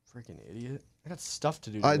 Freaking idiot. I got stuff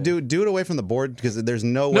to do. Today. Do it away from the board because there's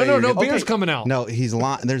no way. no, you're beer's Okay. coming out. No, he's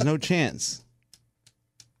lying. There's no chance.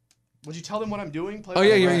 Would you tell them what I'm doing? Play Oh by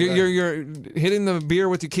yeah, the you're way. you're hitting the beer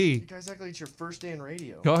with your key. You guys act like it's your first day in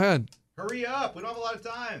radio. Go ahead. Hurry up. We don't have a lot of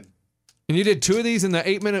time. And you did 2 of these in the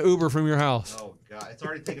 8-minute Uber from your house. Oh, God. It's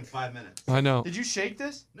already taken 5 minutes. I know. Did you shake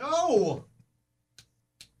this? No.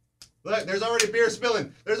 Look, there's already beer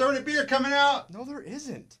spilling. There's already beer coming out. No, there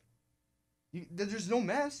isn't. There's no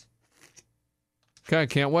mess. Okay,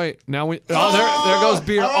 can't wait. Now we. Oh, there goes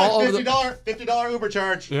beer all over the. $50 Uber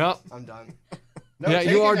charge. Yep. I'm done. Yeah,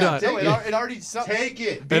 you are done. No, it already. Take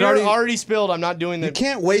it. Beer already- already spilled. I'm not doing You that.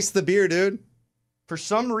 can't waste the beer, dude. For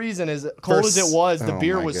some reason, as cold as it was, the Oh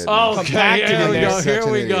beer my was goodness. compacted here in we there. go. Such Here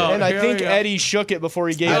an we idiot. go. And I Here think we go. Eddie shook it before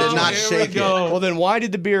he gave I it. did to not me. here we shake it. go. Well, then why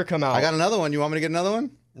did the beer come out? I got another one. You want me to get another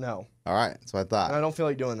one? No, All right. That's what I thought. I don't feel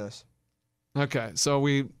like doing this. Okay, so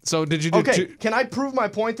did you do Okay, two? can I prove my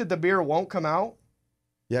point that the beer won't come out?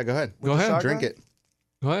 Yeah, go ahead. Go ahead. shotgun? Drink it.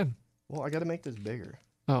 Go ahead. Well, I got to make this bigger.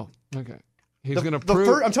 Oh, okay. He's The- gonna the prove.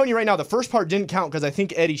 fir- I'm telling you right now, the first part didn't count because I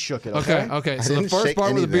think Eddie shook it. Okay, Okay. okay. I So the didn't first shake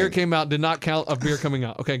part where the beer anything. came out did not count of beer coming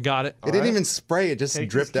out. Okay, got it. It didn't even spray. It just Take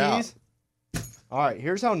dripped these out. keys. All right,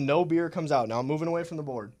 here's how no beer comes out. Now I'm moving away from the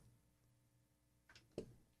board.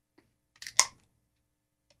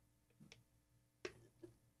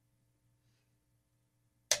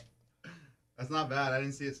 That's not bad. I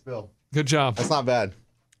didn't see it spill. Good job. That's not bad.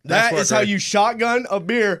 That Nice is work, how Ray. you shotgun a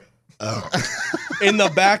beer in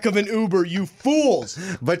the back of an Uber, you fools.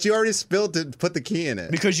 But you already spilled to put the key in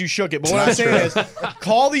it. Because you shook it. But what I'm saying is,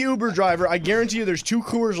 call the Uber driver. I guarantee you there's 2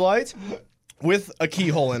 Coors Lights with a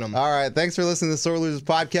keyhole in them. All right. Thanks for listening to the Sore Losers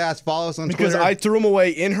podcast. Follow us on Because Twitter. I threw them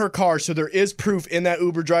away in her car, so there is proof in that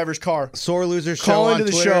Uber driver's car. Sore Losers Show Call on into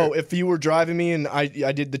the Twitter. show if you were driving me and I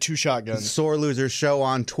did the 2 shotguns. Sore Losers Show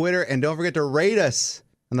on Twitter. And don't forget to rate us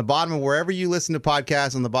on the bottom of wherever you listen to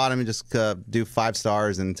podcasts. On the bottom, and just do 5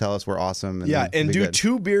 stars and tell us we're awesome. Yeah, it'll and be do good.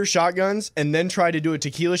 2 beer shotguns and then try to do a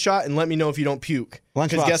tequila shot and let me know if you don't puke.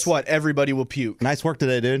 Because Lunchbox. guess what? Everybody will puke. Nice work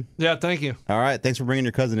today, dude. Yeah, thank you. All right. Thanks for bringing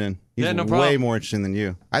your cousin in. He's Yeah, no way problem. more interesting than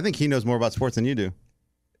you. I think he knows more about sports than you do,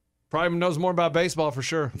 Probably knows more about baseball for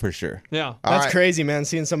sure. for sure. Yeah. All That's right. crazy, man,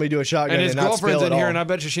 seeing somebody do a shotgun And his not girlfriend's spill in at here, all. and I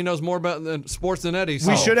bet you she knows more about the sports than Eddie.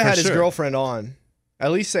 So. We should have for had his sure. girlfriend on.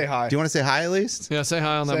 At least say hi. Do you want to say hi at least? Yeah, say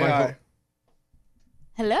hi on that Say microphone. hi.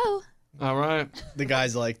 Hello. All right. The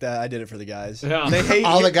guys like that. I did it for the guys. Yeah. They hate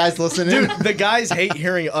All the guys listening. Dude, the guys hate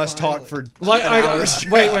hearing us talk for Like, an hour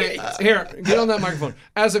straight. wait. Here, get on that microphone.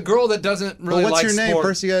 As a girl that doesn't really Well, what's like your name? sport,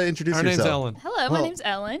 First, you got to introduce her yourself. name's Ellen. Hello, my name's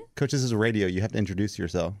Ellen. Coach, this is radio. You have to introduce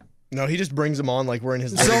yourself. No, he just brings them on like we're in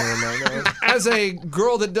his living room right now. As a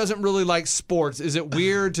girl that doesn't really like sports, is it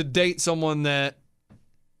weird to date someone that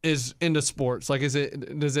is into sports? Like, does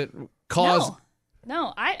it cause?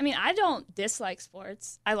 No, I mean, I don't dislike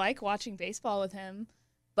sports. I like watching baseball with him,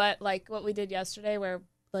 but like what we did yesterday, where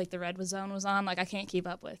like the red zone was on, like I can't keep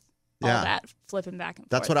up with all Yeah. that flipping back and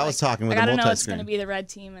forth. That's what I was Like, talking with I the gotta know it's multi-screen. going to be the red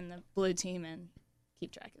team and the blue team, and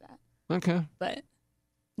keep track of that. Okay. But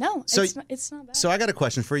no, So- it's not bad. So I got a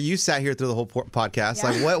question for you. You sat here through the whole podcast.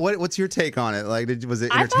 Yeah. Like, what's your take on it? Like, was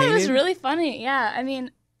it I entertaining? thought it was really funny. Yeah, I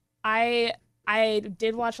mean, I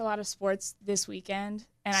did watch a lot of sports this weekend,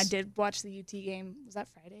 and I did watch the UT game. Was that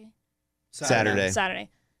Friday? Saturday. Saturday.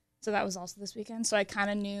 So that was also this weekend. So I kind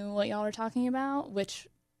of knew what y'all were talking about, which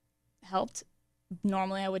helped.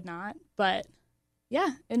 Normally I would not, but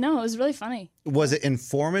yeah, it was really funny. Was it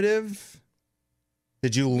informative?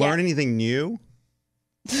 Did you learn Yeah. anything new?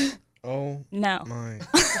 Oh No. my.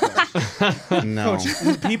 No.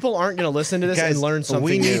 Coach, people aren't going to listen to this Guys, and learn something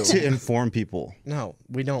we need new. to inform people. No,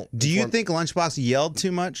 we don't. Do you Inform- think Lunchbox yelled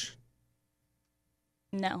too much?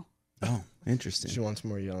 No. Oh, interesting. she wants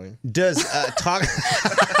more yelling? Does talk?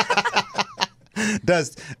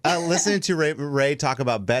 Does listening to Ray talk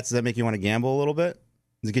about bets, does that make you want to gamble a little bit?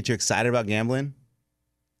 Does it get you excited about gambling?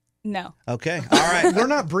 No. Okay, all right. We're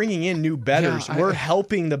not bringing in new bettors. Yeah, We're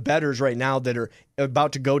helping the bettors right now that are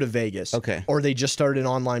about to go to Vegas. Okay. Or they just started an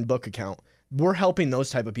online book account. We're helping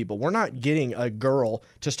those type of people. We're not getting a girl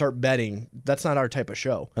to start betting. That's not our type of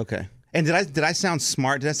show. Okay. And did I sound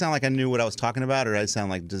smart? Did I sound like I knew what I was talking about, or did I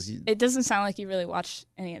sound like It doesn't sound like you really watch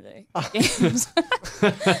any of the games.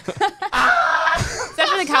 Except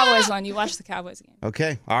for the Cowboys one. You watched the Cowboys game.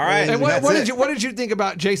 Okay, all right. And what that's it. did you think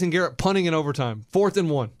about Jason Garrett punting in overtime, 4th and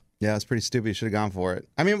 1? Yeah, it's pretty stupid. You should have gone for it.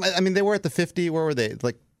 I mean, they were at the 50. Where were they?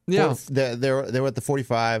 Like, Yeah. they were at the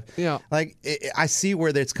 45. Yeah. Like, I see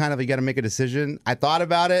where it's kind of you got to make a decision. I thought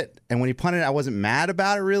about it, and when he punted, I wasn't mad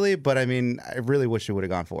about it really, but I mean, I really wish he would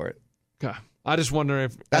have gone for it. Okay. I just wonder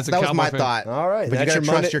if That as a was Cowboy my fan- thought. All right. but you got to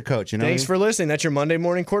trust your coach. You know. Thanks what for listening. That's your Monday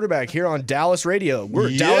morning quarterback here on Dallas Radio. We're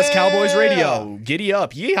Yeah. Dallas Cowboys Radio. Giddy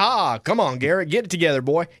up. Yeehaw. Come on, Garrett. Get it together,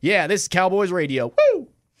 boy. Yeah, this is Cowboys Radio. Woo!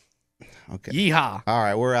 I mean? Okay. Yeehaw. All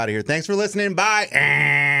right, we're out of here. Thanks for listening. Bye.